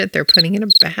whatever shit they're putting in a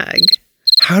bag.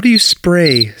 How do you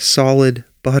spray solid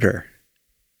butter?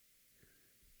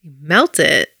 You melt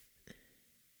it.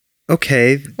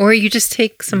 Okay. Or you just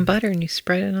take some butter and you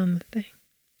spread it on the thing.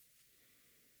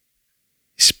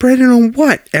 Spread it on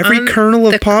what? Every kernel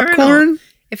of popcorn? Kernel.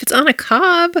 If it's on a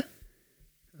cob.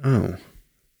 Oh.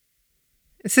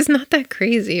 This is not that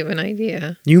crazy of an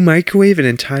idea. You microwave an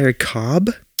entire cob?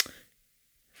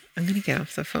 I'm going to get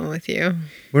off the phone with you.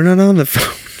 We're not on the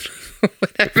phone.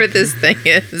 Whatever this thing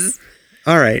is.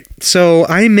 All right. So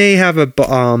I may have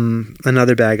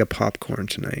another bag of popcorn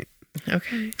tonight.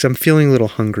 Okay. Because I'm feeling a little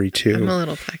hungry too. I'm a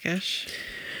little peckish.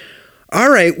 All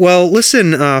right. Well,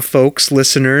 listen, folks,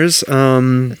 listeners.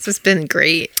 This has been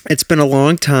great. It's been a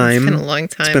long time. It's been a long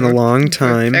time. It's been a long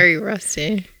time. We're very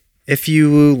rusty. If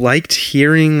you liked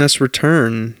hearing us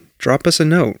return, drop us a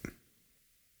note.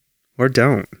 Or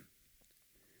don't.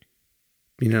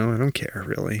 You know, I don't care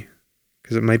really.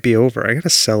 Because it might be over. I got to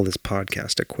sell this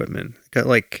podcast equipment. I got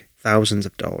like thousands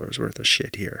of dollars worth of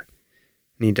shit here.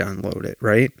 Need to unload it,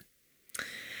 right?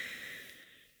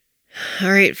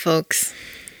 All right, folks.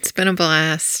 It's been a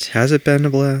blast. Has it been a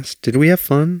blast? Did we have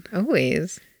fun?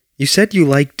 Always. You said you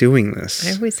liked doing this.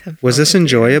 I always have fun. Was this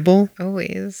enjoyable? You.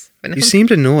 Always. But you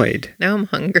seemed annoyed. Now I'm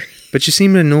hungry. But you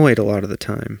seemed annoyed a lot of the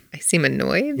time. I seem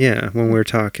annoyed? Yeah, when we were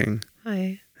talking.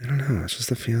 Why? I don't know. It's just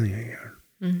the feeling I got.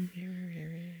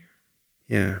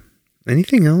 Yeah.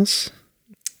 Anything else?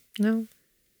 No.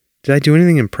 Did I do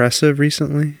anything impressive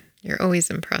recently? You're always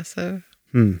impressive.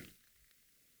 I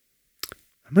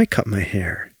might cut my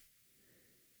hair.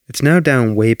 It's now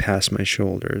down way past my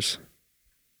shoulders.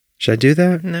 Should I do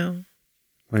that? No.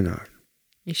 Why not?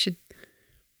 You should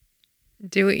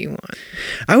do what you want.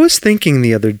 I was thinking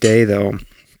the other day, though,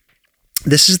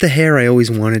 this is the hair I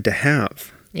always wanted to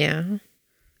have. Yeah.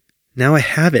 Now I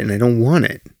have it and I don't want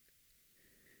it.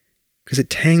 Because it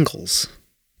tangles.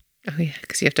 Oh, yeah,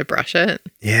 because you have to brush it.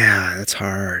 Yeah, that's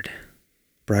hard.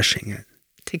 Brushing it.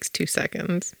 It takes 2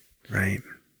 seconds. Right.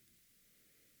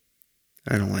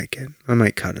 I don't like it. I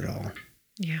might cut it all.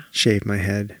 Yeah. Shave my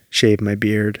head. Shave my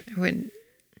beard. I wouldn't.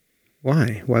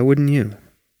 Why? Why wouldn't you?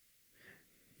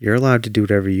 You're allowed to do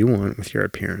whatever you want with your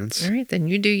appearance. All right, then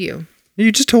you do you.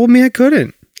 You just told me I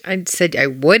couldn't. I said I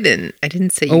wouldn't. I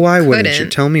didn't say you couldn't. Oh, why wouldn't you?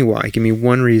 Tell me why. Give me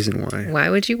one reason why. Why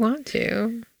would you want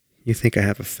to? You think I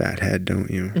have a fat head,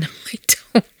 don't you? No, I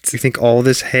don't. You think all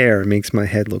this hair makes my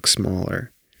head look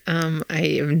smaller?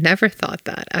 I have never thought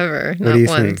that, ever. What do you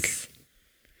think?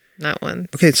 Not once.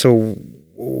 Okay, so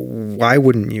why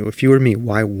wouldn't you? If you were me,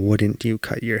 why wouldn't you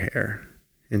cut your hair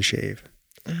and shave?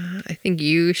 I think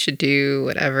you should do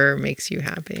whatever makes you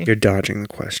happy. You're dodging the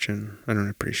question. I don't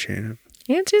appreciate it.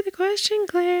 Answer the question,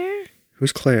 Claire.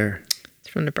 Who's Claire? It's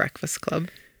from the Breakfast Club.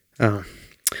 Oh.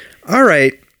 All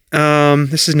right.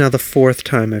 This is now the 4th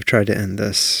time I've tried to end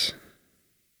this.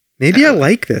 Maybe I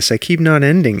like this. I keep not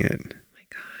ending it. Oh my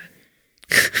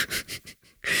God.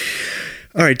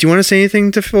 All right. Do you want to say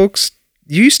anything to folks?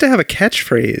 You used to have a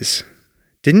catchphrase,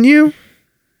 didn't you?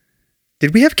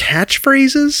 Did we have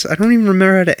catchphrases? I don't even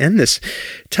remember how to end this.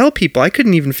 Tell people. I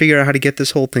couldn't even figure out how to get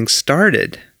this whole thing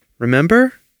started.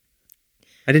 Remember?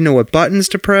 I didn't know what buttons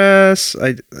to press.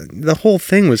 The whole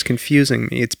thing was confusing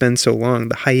me. It's been so long.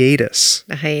 The hiatus.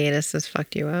 The hiatus has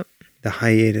fucked you up. The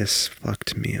hiatus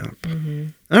fucked me up. Mm-hmm.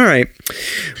 All right.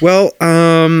 Well,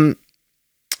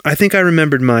 I think I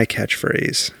remembered my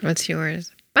catchphrase. What's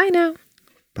yours? Bye now.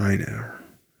 Bye now.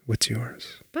 What's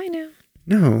yours? Bye now.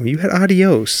 No, you had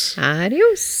adios.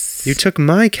 Adios. You took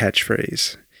my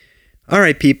catchphrase. All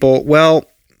right, people. Well,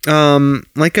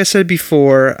 like I said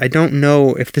before, I don't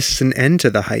know if this is an end to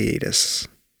the hiatus.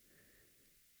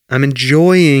 I'm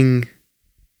enjoying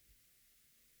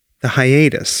the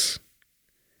hiatus.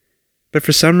 But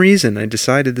for some reason, I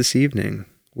decided this evening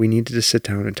we needed to sit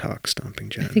down and talk, Stomping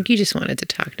Jen. I think you just wanted to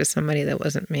talk to somebody that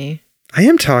wasn't me. I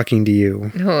am talking to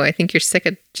you. No, I think you're sick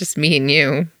of just me and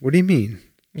you. What do you mean?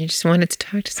 You just wanted to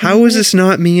talk to somebody. How is this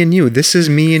not me and you? This is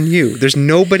me and you. There's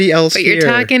nobody else here. But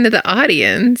you're talking to the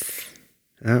audience.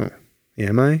 Oh,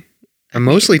 am I? I'm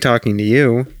mostly talking to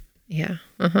you. Yeah.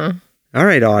 Uh-huh. All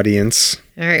right, audience.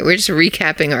 All right. We're just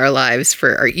recapping our lives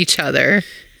for each other.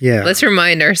 Yeah. Let's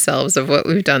remind ourselves of what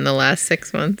we've done the last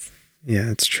 6 months. Yeah,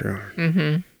 that's true.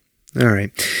 Mm-hmm. All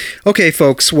right. Okay,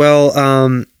 folks. Well,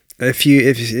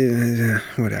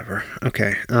 whatever.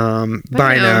 Okay.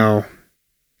 Bye now.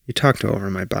 You talked over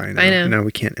my bye now. Bye now. Now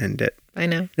we can't end it. Bye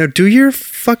now. Now do your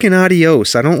fucking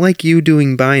adios. I don't like you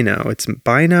doing bye now. It's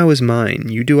bye now is mine.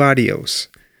 You do adios.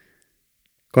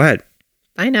 Go ahead.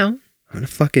 Bye now. I'm going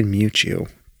to fucking mute you.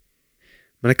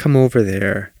 I'm going to come over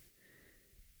there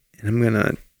and I'm going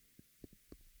to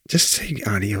just say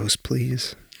adios,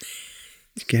 please.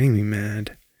 It's getting me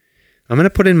mad. I'm going to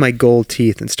put in my gold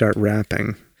teeth and start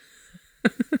rapping.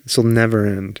 This will never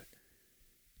end.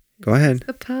 Go ahead.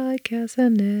 The podcast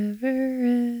that never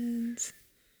ends.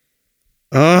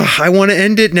 I want to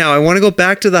end it now. I want to go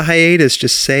back to the hiatus.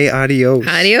 Just say adios.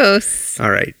 Adios.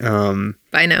 All right.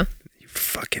 Bye now. You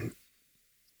fucking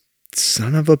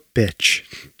son of a bitch.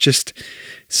 Just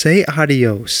say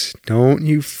adios. Don't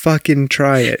you fucking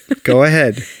try it. Go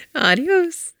ahead.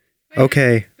 Adios.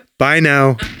 Okay. Bye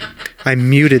now. I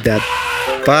muted that.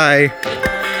 Bye.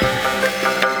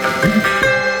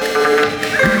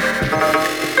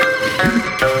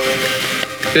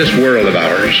 This world of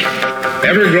ours,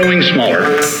 ever growing smaller,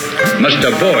 must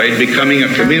avoid becoming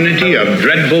a community of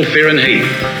dreadful fear and hate.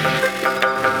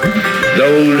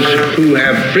 Those who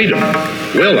have freedom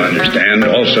will understand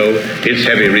also its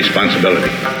heavy responsibility.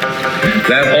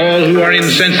 That all who are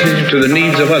insensitive to the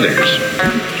needs of others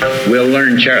will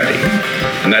learn charity,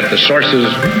 and that the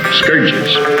sources,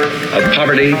 scourges of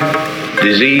poverty,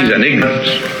 disease, and ignorance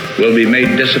will be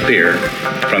made disappear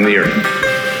from the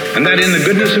earth. And that in the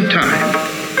goodness of time,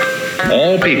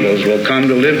 all peoples will come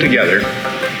to live together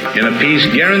in a peace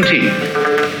guaranteed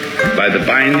by the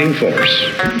binding force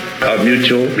of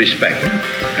mutual respect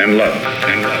and love.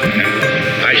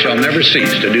 I shall never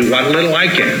cease to do what little I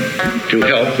can to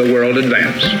help the world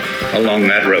advance along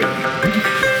that road.